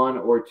like one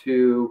or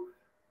two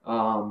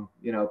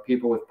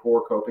people with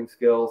poor coping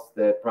skills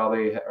that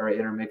probably are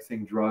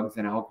intermixing drugs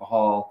and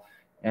alcohol,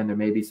 and there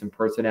may be some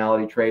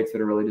personality traits that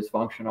are really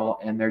dysfunctional,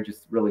 and they're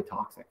just really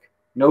toxic.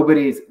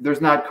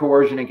 There's not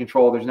coercion and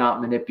control. There's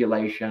not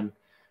manipulation.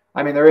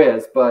 I mean, there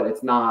is, but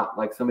it's not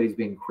like somebody's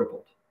being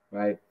crippled,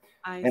 right?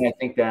 And I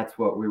think that's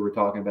what we were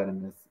talking about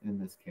in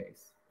this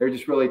case. They're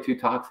just really two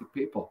toxic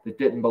people that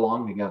didn't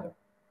belong together.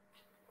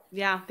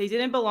 Yeah, they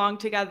didn't belong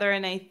together,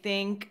 and I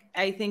think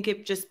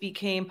it just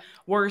became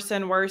worse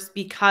and worse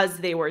because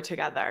they were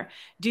together.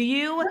 Do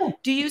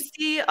you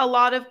see a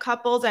lot of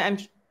couples?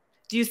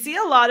 Do you see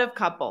a lot of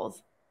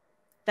couples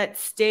that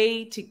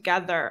stay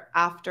together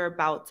after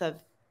bouts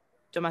of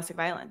domestic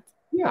violence?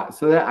 Yeah,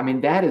 so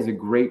that is a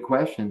great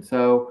question.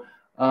 So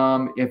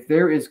if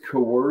there is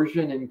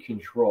coercion and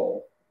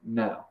control,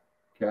 no,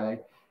 okay.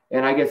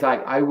 And I guess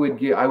I would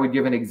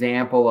give an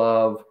example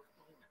of,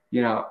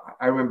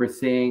 I remember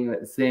seeing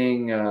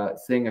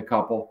a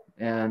couple,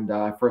 and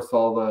I first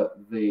saw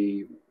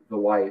the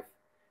wife,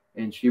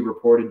 and she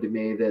reported to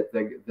me that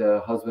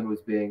the husband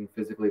was being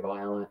physically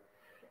violent,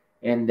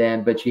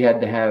 but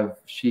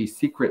she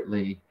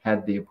secretly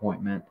had the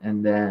appointment,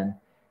 and then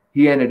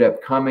he ended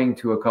up coming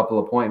to a couple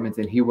appointments,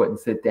 and he wouldn't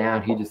sit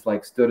down. He just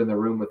like stood in the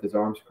room with his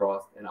arms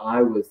crossed, and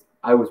I was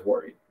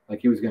worried,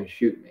 like he was going to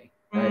shoot me.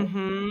 Right?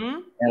 Mm-hmm.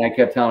 And I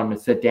kept telling him to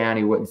sit down.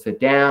 He wouldn't sit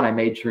down. I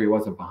made sure he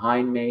wasn't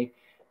behind me.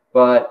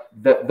 But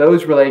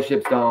those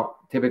relationships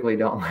typically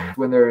don't last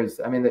when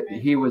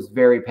he was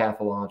very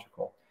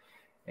pathological.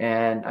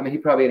 And he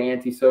probably had an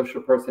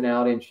antisocial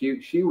personality, and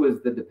she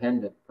was the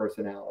dependent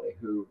personality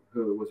who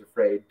was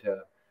afraid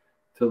to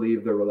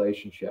leave the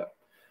relationship.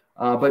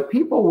 But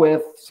people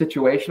with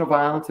situational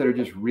violence that are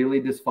just really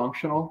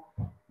dysfunctional,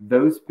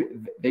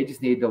 they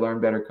just need to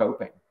learn better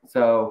coping.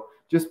 So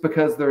just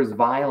because there's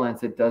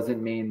violence, it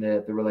doesn't mean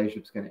that the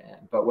relationship's going to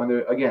end. But when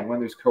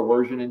there's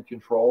coercion and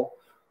control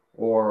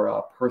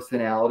or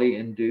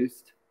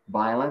personality-induced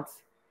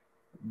violence,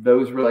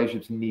 those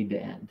relationships need to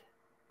end,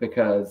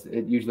 because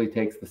it usually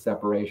takes the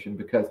separation,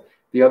 because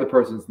the other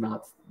person's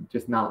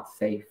not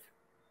safe,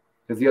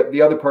 because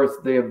the other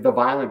person, the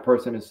violent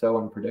person, is so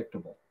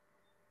unpredictable.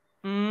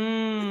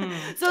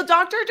 So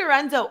Dr.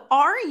 Dorenzo,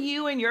 are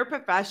you in your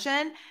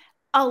profession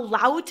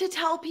allowed to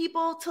tell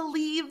people to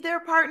leave their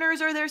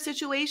partners or their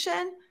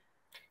situation?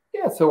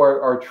 Yeah, so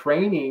our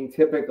training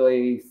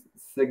typically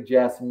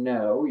suggests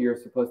no, you're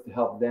supposed to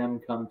help them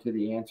come to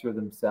the answer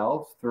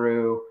themselves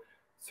through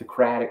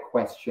Socratic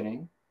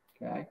questioning,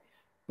 okay?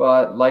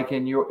 But like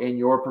in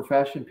your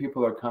profession,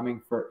 people are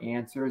coming for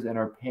answers and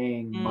are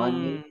paying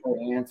money for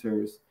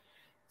answers.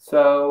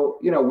 So,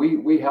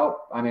 we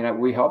help.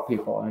 We help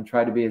people and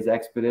try to be as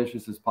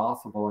expeditious as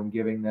possible in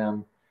giving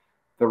them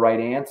the right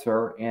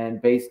answer.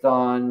 And based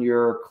on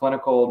your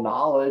clinical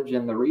knowledge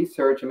and the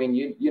research,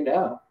 you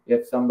know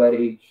if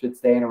somebody should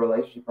stay in a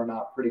relationship or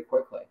not pretty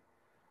quickly.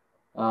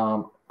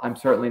 I'm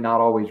certainly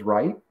not always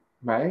right?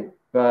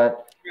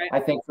 But right. I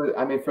think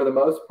for the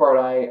most part,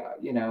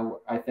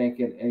 I think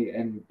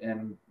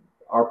in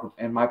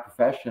my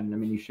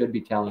profession, you should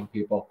be telling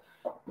people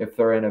if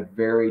they're in a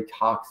very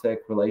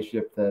toxic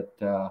relationship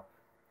that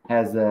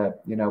has a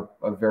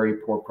very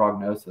poor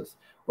prognosis,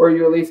 or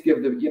you at least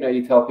give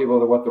you tell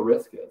people what the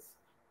risk is,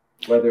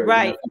 whether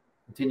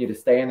continue to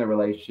stay in the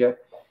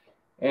relationship.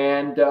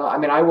 And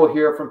I will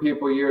hear from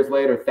people years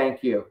later,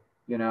 thank you,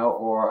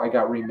 or I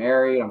got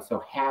remarried, I'm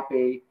so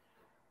happy,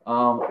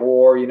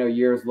 or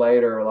years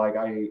later, like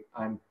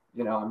I'm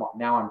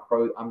now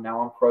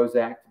on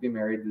Prozac to be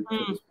married to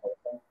this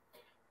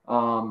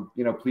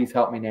person. Please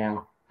help me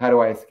now. How do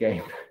I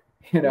escape?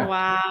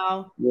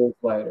 Wow. Years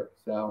later.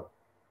 So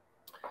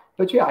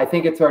But yeah, I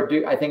think it's our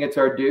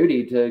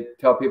duty to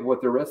tell people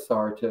what the risks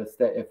are to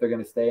stay if they're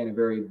going to stay in a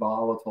very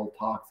volatile,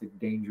 toxic,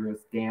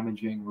 dangerous,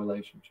 damaging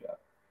relationship.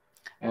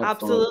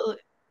 Absolutely.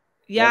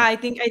 Yeah, I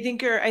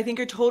think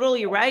you're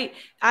totally right.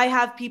 I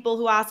have people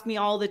who ask me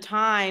all the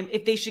time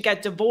if they should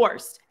get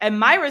divorced. And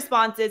my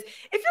response is,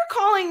 if you're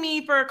calling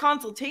me for a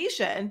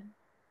consultation,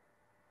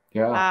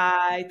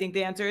 I think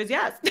the answer is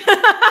yes.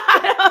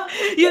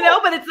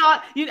 But it's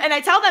not, and I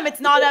tell them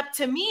it's not up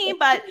to me,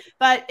 but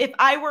if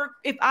I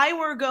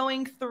were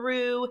going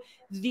through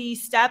the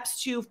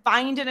steps to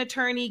find an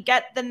attorney,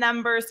 get the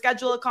number,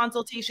 schedule a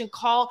consultation,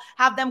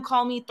 have them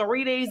call me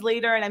 3 days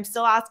later, and I'm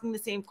still asking the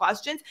same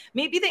questions,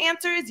 maybe the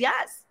answer is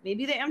yes.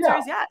 Maybe the answer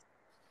is yes.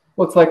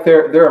 Well, it's like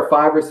there are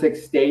 5 or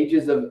 6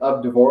 stages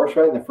of divorce,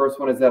 right? And the first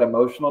one is that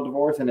emotional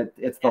divorce, and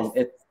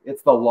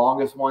it's the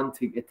longest one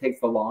it takes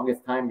the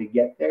longest time to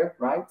get there,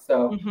 right?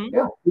 So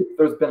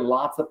there's been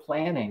lots of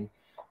planning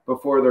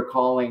before they're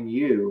calling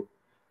you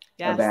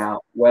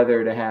about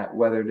whether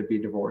to be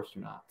divorced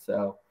or not.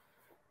 So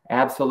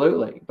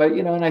absolutely. But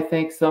and I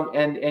think some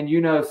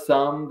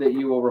some that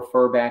you will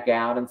refer back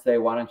out and say,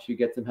 why don't you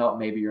get some help?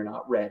 Maybe you're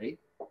not ready,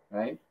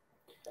 right?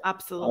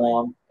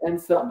 Absolutely.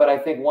 But I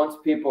think once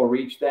people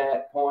reach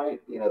that point,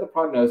 the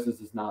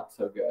prognosis is not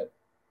so good,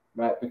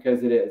 right?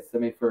 Because it is. I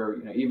mean,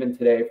 for even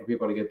today, for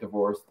people to get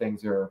divorced,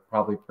 things are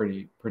probably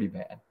pretty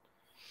bad.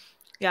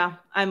 Yeah,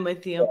 I'm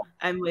with you.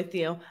 I'm with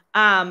you.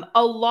 A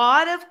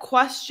lot of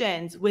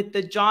questions with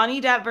the Johnny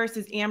Depp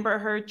versus Amber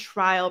Heard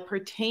trial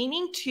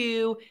pertaining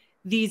to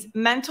these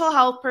mental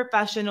health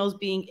professionals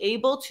being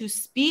able to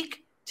speak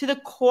to the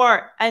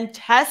court and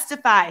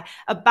testify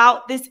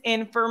about this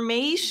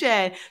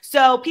information.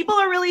 So people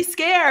are really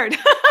scared.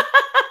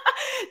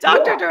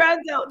 Dr.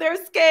 Dorenzo,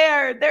 they're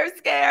scared. They're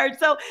scared.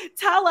 So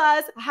tell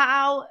us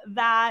how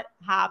that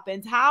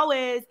happens. What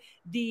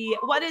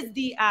is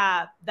the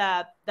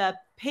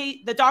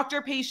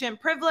doctor-patient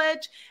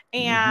privilege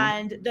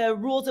and the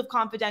rules of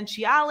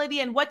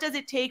confidentiality, and what does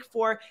it take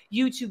for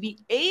you to be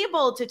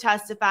able to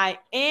testify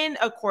in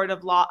a court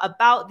of law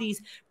about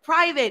these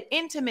private,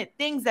 intimate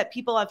things that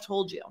people have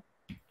told you?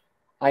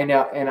 I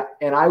know,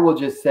 and I will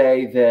just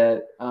say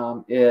that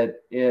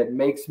it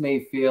makes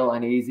me feel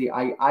uneasy.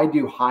 I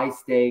do high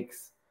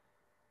stakes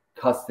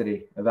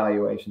custody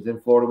evaluations. In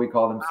Florida, we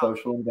call them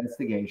social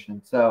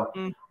investigations. So,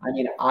 I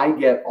mean, I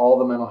get all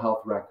the mental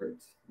health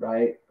records,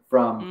 right,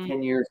 from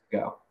 10 years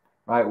ago,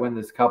 right, when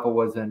this couple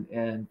was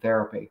in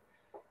therapy.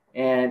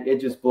 And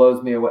it just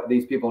blows me away.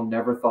 These people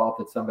never thought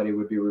that somebody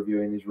would be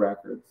reviewing these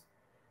records.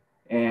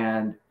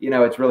 And,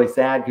 it's really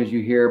sad because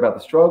you hear about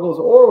the struggles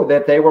or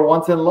that they were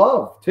once in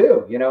love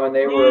too, and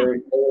they were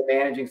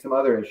managing some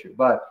other issue.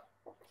 But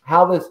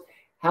how this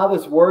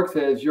works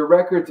is your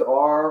records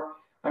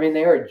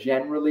they are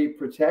generally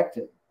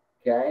protected.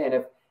 Okay.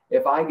 And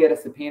if I get a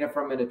subpoena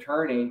from an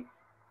attorney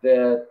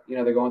that,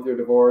 they're going through a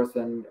divorce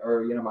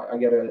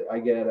I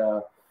get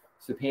a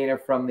subpoena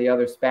from the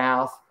other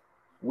spouse,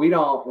 we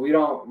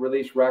don't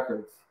release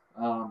records.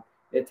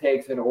 It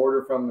takes an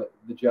order from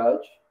the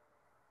judge,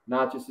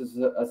 not just as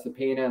a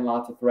subpoena and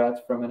lots of threats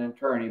from an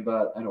attorney,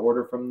 but an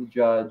order from the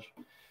judge,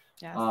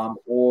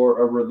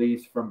 or a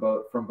release from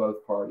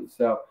both parties.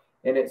 So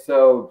if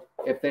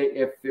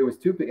it was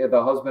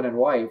the husband and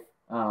wife,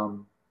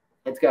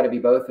 it's got to be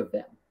both of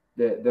them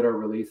that are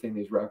releasing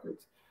these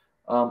records.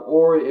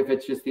 Or if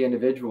it's just the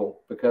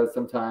individual, because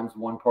sometimes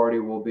one party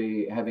will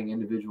be having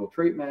individual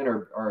treatment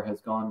or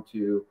has gone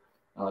to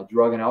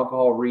drug and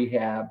alcohol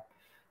rehab.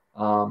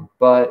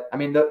 But I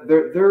mean,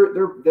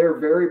 they're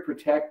very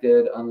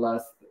protected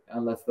unless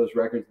those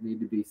records need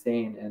to be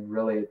seen, and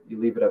really you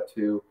leave it up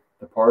to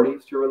the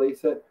parties to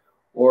release it,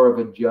 or if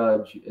a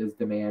judge is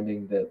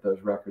demanding that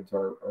those records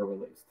are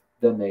released,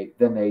 then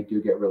they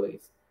do get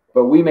released.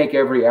 But we make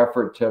every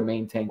effort to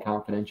maintain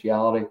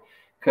confidentiality,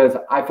 because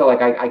I feel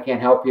like I can't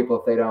help people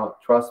if they don't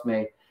trust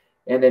me.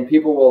 And then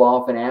people will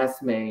often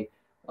ask me,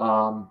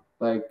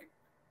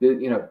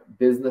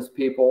 business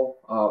people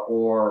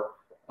or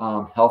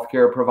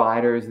healthcare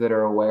providers that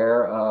are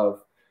aware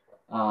of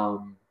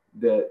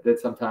that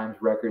sometimes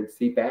records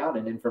seep out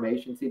and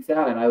information seeps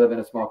out. And I live in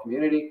a small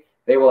community.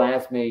 They will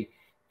ask me,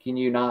 "Can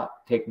you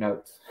not take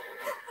notes?"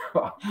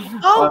 Oh,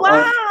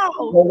 wow!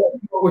 On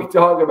what we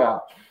talk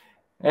about.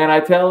 And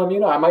I tell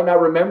them, I might not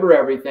remember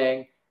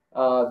everything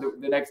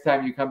the next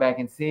time you come back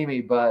and see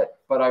me, but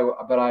I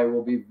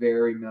will be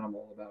very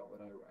minimal about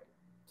what I write.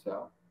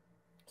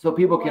 So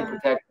people can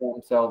protect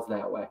themselves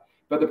that way.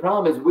 But the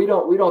problem is we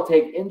don't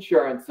take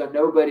insurance, so I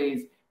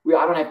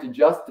don't have to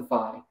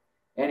justify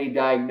any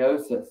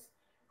diagnosis.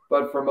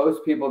 But for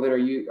most people that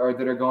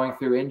are going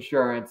through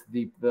insurance,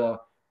 the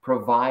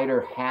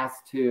provider has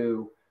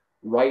to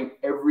write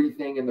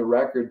everything in the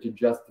record to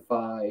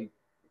justify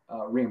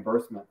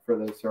reimbursement for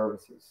those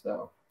services.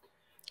 So,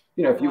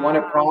 if you want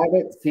it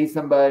private, see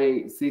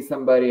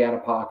somebody out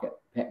of pocket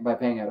by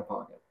paying out of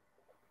pocket.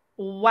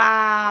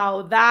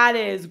 Wow, that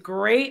is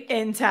great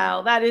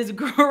intel. That is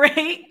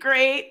great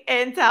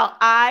intel.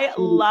 I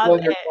love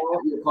it.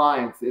 Your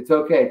clients, it's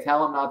okay.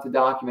 Tell them not to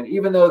document,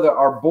 even though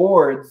our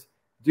boards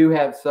do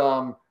have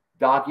some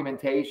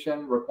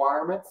documentation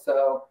requirements.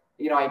 So,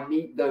 I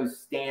meet those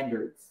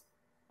standards.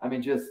 I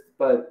mean,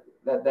 but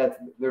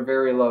they're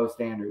very low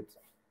standards.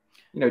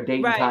 Date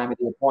and time of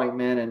the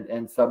appointment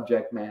and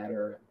subject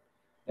matter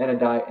and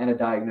a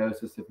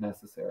diagnosis if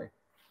necessary.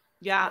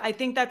 Yeah, I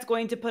think that's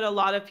going to put a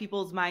lot of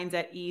people's minds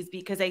at ease,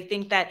 because I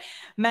think that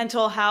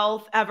mental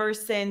health, ever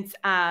since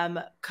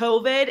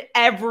COVID,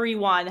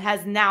 everyone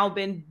has now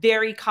been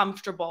very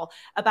comfortable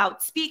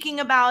about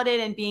speaking about it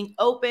and being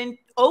open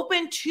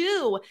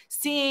to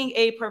seeing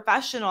a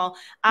professional.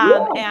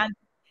 And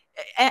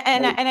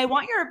I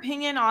want your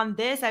opinion on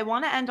this. I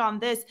want to end on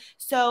this.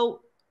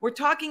 So we're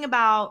talking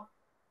about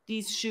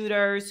these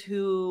shooters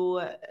who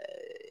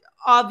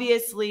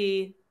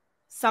obviously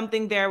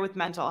something there with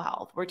mental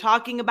health. We're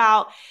talking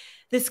about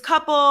this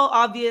couple,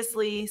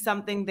 obviously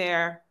something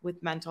there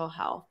with mental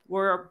health.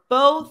 We're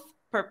both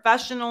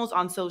professionals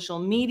on social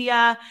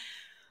media,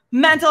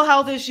 mental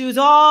health issues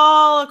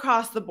all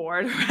across the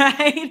board,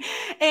 right?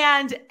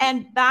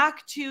 And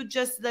back to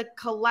just the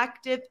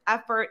collective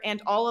effort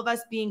and all of us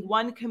being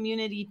one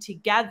community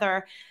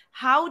together.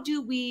 How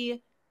do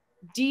we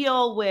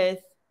deal with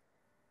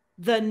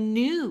the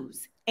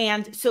news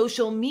and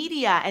social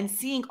media and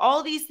seeing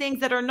all these things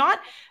that are not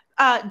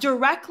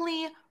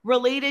directly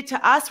related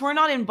to us? We're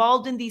not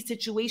involved in these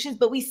situations,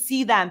 but we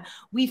see them,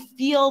 we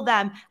feel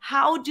them.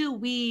 How do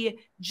we,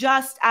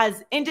 just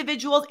as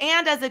individuals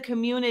and as a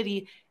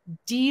community,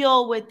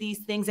 deal with these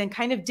things and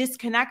kind of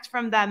disconnect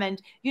from them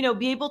and,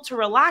 be able to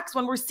relax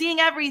when we're seeing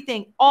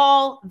everything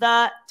all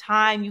the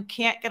time? You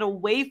can't get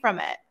away from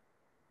it.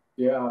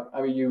 Yeah,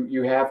 I mean,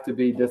 you have to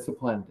be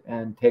disciplined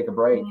and take a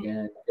break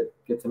and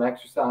get some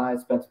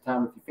exercise, spend some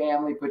time with your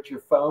family, put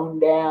your phone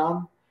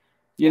down,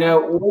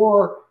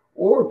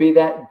 or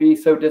be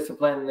so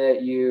disciplined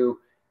that you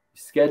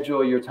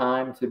schedule your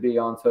time to be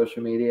on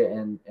social media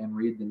and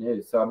read the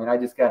news. So, I mean, I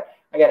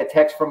got a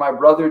text from my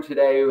brother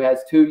today who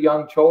has 2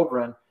 young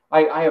children.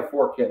 I have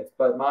 4 kids,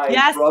 but my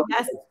brother,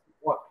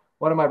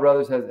 one of my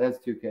brothers has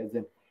 2 kids,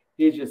 and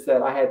he just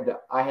said I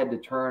had to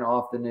turn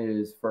off the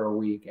news for a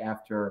week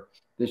after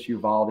this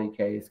Uvalde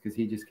case, because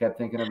he just kept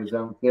thinking of his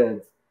own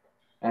kids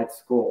at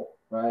school,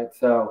 right?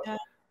 So,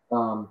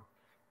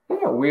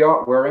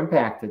 we're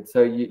impacted.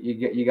 So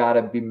you got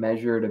to be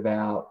measured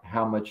about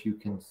how much you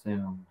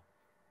consume.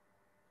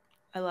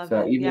 I love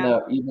so that. even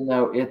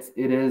though it's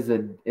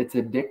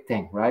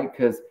addicting, right?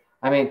 Because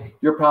I mean,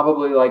 you're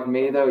probably like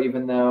me though,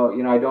 even though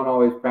I don't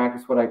always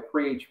practice what I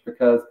preach,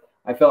 because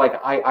I feel like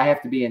I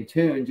have to be in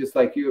tune, just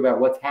like you, about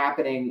what's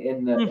happening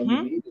in the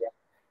media.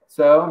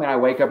 So I mean, I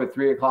wake up at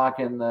 3 o'clock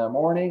in the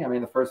morning. I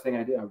mean, the first thing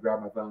I do, I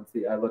grab my phone,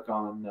 I look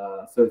on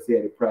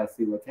Associated Press,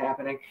 see what's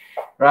happening,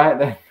 right?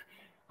 Then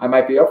I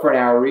might be up for an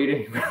hour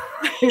reading,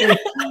 right?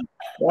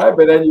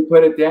 But then you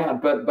put it down.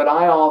 But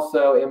I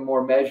also am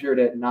more measured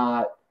at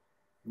not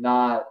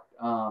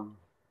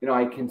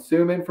I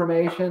consume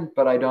information,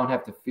 but I don't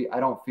have to feel. I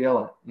don't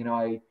feel it.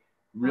 I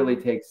really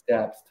take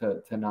steps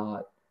to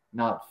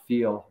not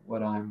feel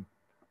what I'm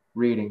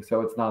reading,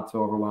 so it's not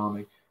so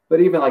overwhelming. But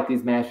even like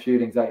these mass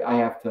shootings, I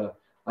have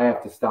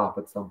to stop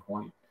at some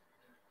point.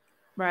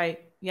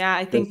 Right. Yeah,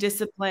 I think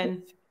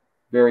discipline.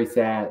 Very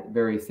sad,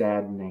 very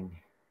saddening.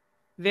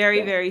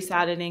 Very, very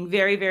saddening.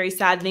 Very, very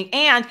saddening.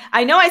 And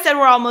I know I said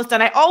we're almost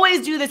done. I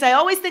always do this. I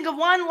always think of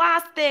one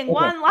last thing.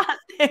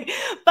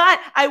 But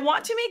I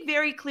want to make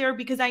very clear,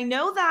 because I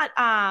know that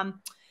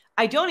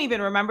I don't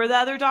even remember the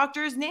other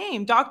doctor's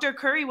name. Dr.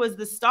 Curry was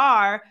the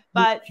star,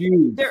 but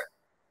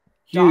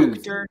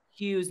Dr.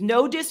 Hughes.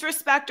 No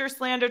disrespect or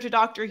slander to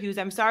Dr. Hughes.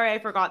 I'm sorry, I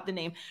forgot the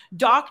name.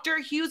 Dr.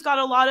 Hughes got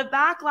a lot of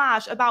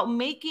backlash about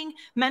making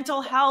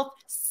mental health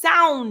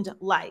sound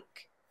like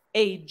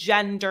a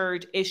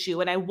gendered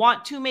issue. And I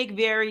want to make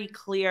very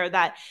clear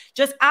that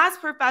just as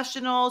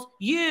professionals,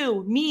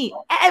 you, me,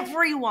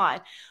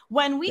 everyone,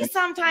 when we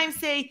sometimes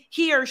say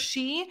he or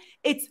she,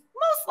 it's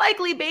most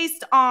likely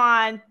based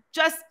on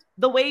just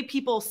the way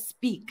people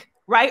speak,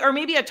 right? Or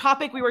maybe a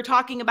topic we were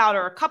talking about,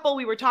 or a couple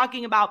we were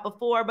talking about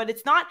before, but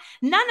it's not,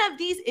 none of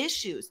these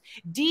issues,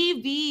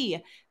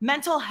 DV,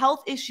 mental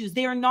health issues,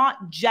 they are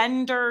not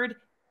gendered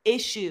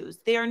issues.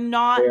 They are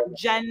not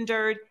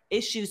gendered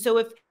issues. So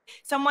if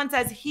someone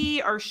says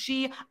he or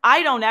she,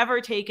 I don't ever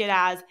take it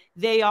as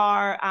they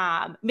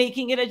are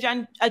making it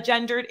a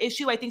gendered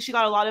issue. I think she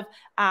got a lot of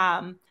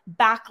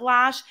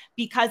backlash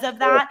because of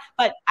that.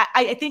 But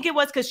I think it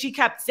was because she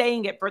kept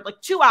saying it for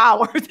like 2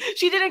 hours.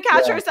 She didn't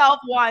catch herself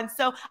once.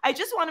 So I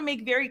just want to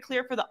make very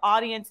clear for the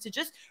audience to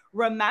just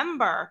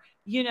remember,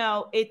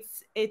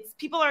 it's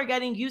people are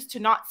getting used to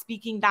not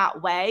speaking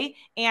that way.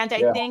 And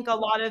I think a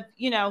lot of,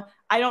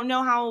 I don't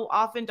know how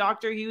often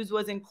Dr. Hughes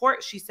was in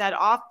court. She said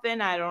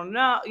often, I don't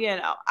know,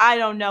 I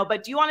don't know.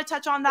 But do you want to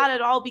touch on that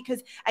at all?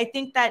 Because I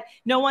think that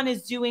no one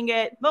is doing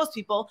it. Most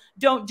people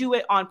don't do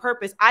it on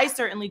purpose. I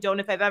certainly don't,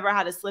 if I've ever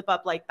had a slip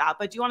up like that.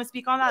 But do you want to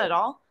speak on that at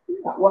all?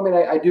 Well, I mean,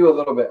 I do a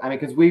little bit. I mean,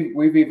 because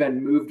we've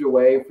even moved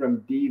away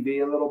from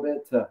DV a little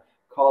bit to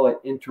call it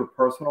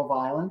interpersonal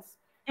violence,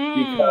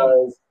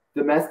 because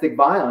domestic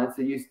violence,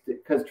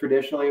 because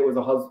traditionally it was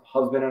a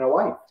husband and a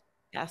wife,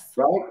 Yes.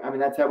 Right? I mean,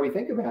 that's how we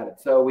think about it.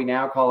 So we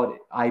now call it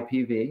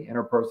IPV,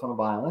 interpersonal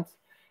violence.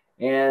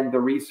 And the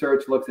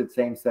research looks at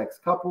same-sex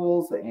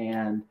couples,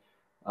 and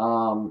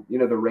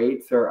the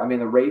rates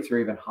are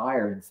even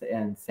higher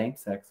in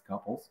same-sex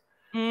couples.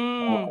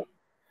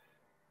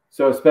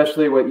 So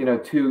especially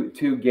with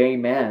two gay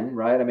men,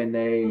 right? I mean,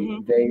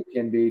 they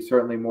can be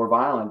certainly more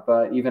violent,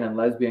 but even in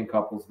lesbian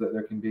couples, that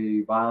there can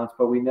be violence.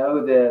 But we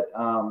know that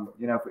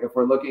if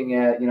we're looking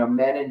at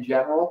men in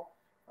general,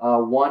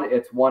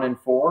 1 in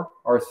 4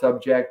 are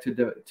subject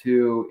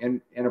to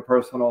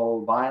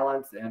interpersonal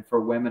violence, and for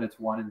women, it's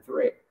 1 in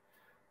 3.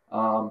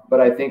 But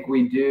I think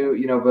we do,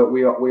 but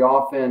we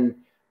often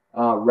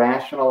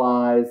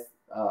rationalize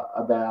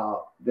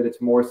about that it's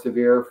more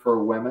severe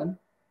for women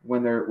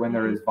when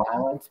there is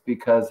violence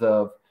because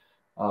of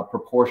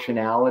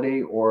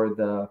proportionality, or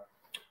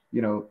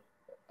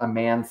a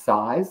man's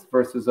size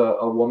versus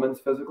a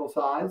woman's physical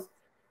size.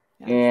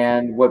 Yes.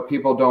 And what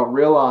people don't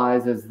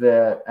realize is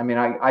that, I mean,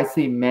 I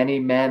see many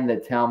men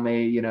that tell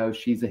me,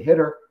 she's a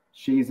hitter,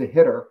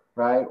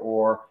 right?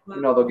 Or,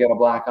 they'll get a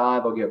black eye,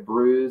 they'll get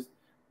bruised.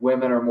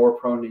 Women are more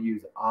prone to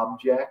use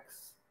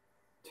objects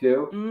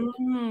too,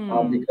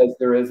 because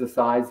there is a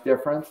size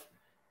difference.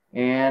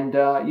 And,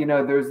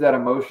 there's that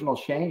emotional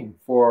shame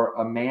for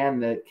a man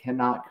that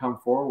cannot come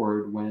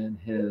forward when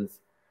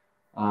his,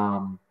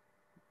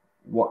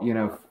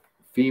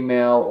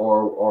 female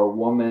or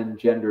woman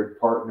gendered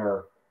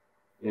partner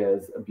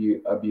is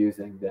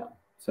abusing them.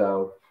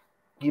 So,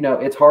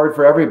 it's hard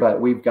for everybody.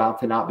 We've got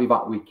to not be,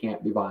 we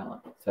can't be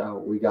violent.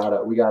 So we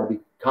gotta be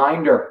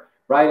kinder,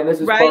 right? And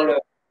this is part of,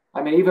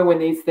 I mean, even when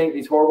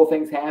these horrible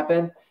things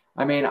happen,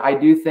 I mean, I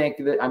do think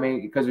that,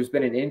 because there's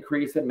been an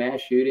increase in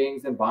mass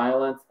shootings and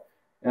violence,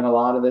 and a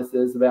lot of this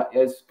is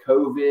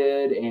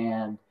COVID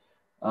and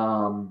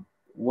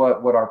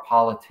what our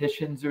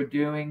politicians are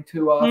doing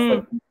to us.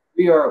 Like,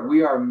 we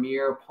are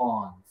mere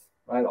pawns,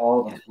 right?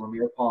 All of us, we're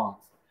mere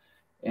pawns,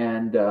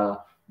 and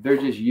they're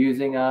just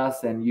using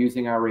us and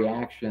using our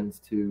reactions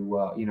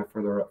to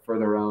for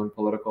their own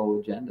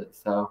political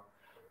agendas. So.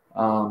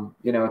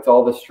 It's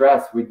all the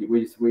stress. We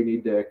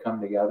need to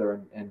come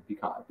together and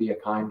be a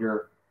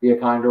kinder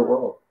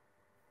world.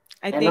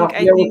 I think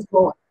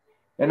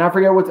not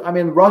forget what's. I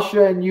mean,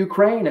 Russia and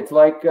Ukraine. It's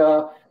like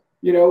I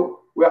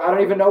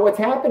don't even know what's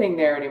happening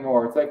there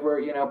anymore. It's like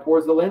we're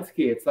poor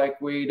Zelensky. It's like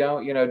we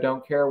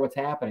don't care what's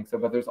happening. So,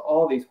 but there's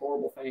all these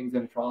horrible things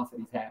and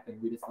atrocities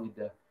happening. We just need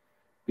to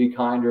be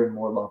kinder and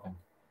more loving.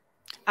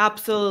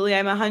 Absolutely.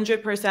 I'm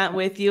 100%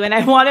 with you. And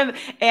I want to,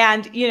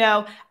 and,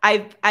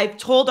 I've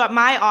told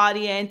my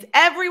audience,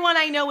 everyone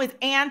I know is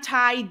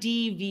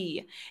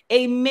anti-DV.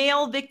 A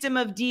male victim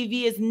of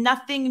DV is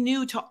nothing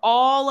new to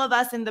all of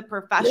us in the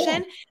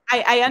profession.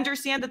 Yeah. I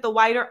understand that the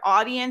wider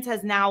audience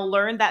has now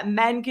learned that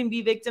men can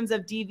be victims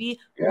of DV.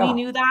 Yeah. We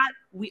knew that.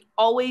 We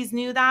always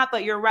knew that,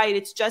 but you're right.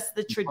 It's just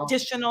the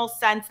traditional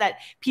sense that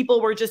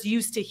people were just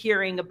used to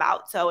hearing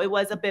about. So it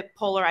was a bit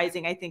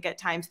polarizing, I think, at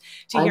times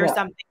to hear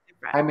something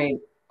different. I mean,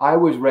 I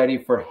was ready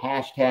for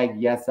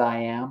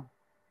 #YesIam.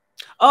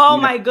 Oh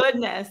my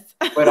goodness.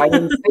 But I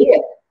didn't see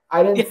it.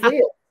 See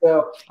it.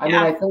 So, I mean,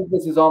 I think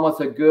this is almost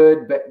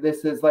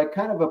this is like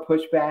kind of a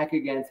pushback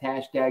against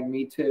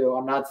 #MeToo.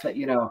 I'm not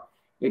saying,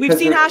 we've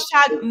seen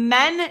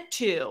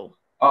 #MenToo.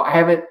 Oh, I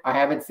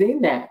haven't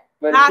seen that,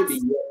 but it should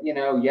be,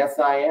 yes,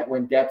 I am.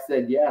 When Depp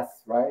said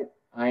yes, right?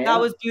 I am. That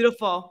was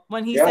beautiful.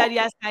 When he said,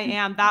 yes, I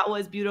am, that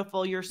was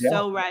beautiful. You're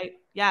so right.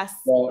 Yes.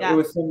 So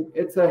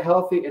it's a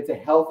healthy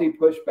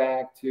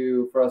pushback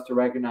for us to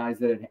recognize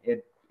that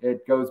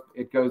it goes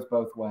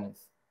both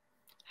ways.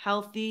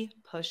 Healthy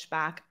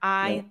pushback.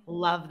 I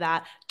love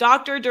that.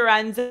 Dr.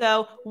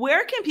 Dorenzo,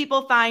 where can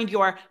people find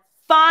your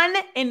fun,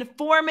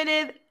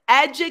 informative,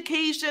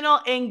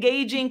 educational,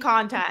 engaging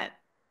content?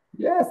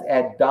 Yes,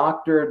 at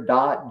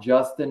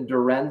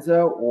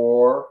dr.justindorenzo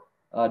or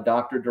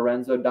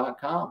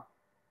drdorenzo.com.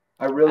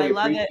 I really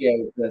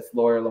appreciate this,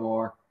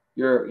 LawyerLimor.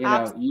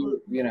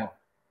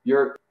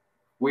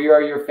 We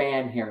are your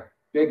fan here.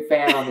 Big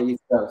fan on the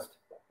East Coast.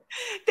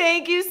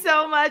 Thank you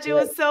so much. It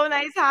was so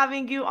nice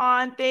having you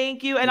on.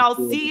 Thank you. And I'll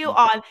see you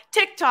on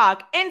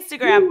TikTok,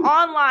 Instagram,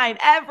 online,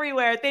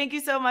 everywhere. Thank you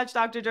so much,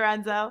 Dr.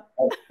 Dorenzo.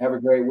 Have a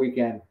great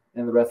weekend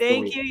and the rest of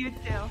the week. Thank you. You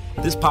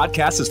too. This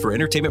podcast is for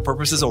entertainment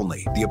purposes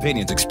only. The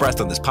opinions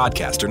expressed on this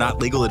podcast are not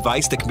legal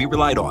advice that can be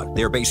relied on.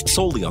 They are based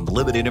solely on the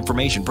limited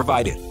information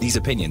provided. These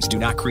opinions do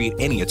not create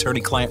any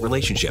attorney-client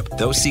relationship.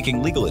 Those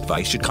seeking legal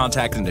advice should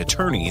contact an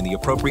attorney in the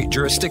appropriate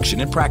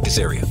jurisdiction and practice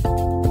area.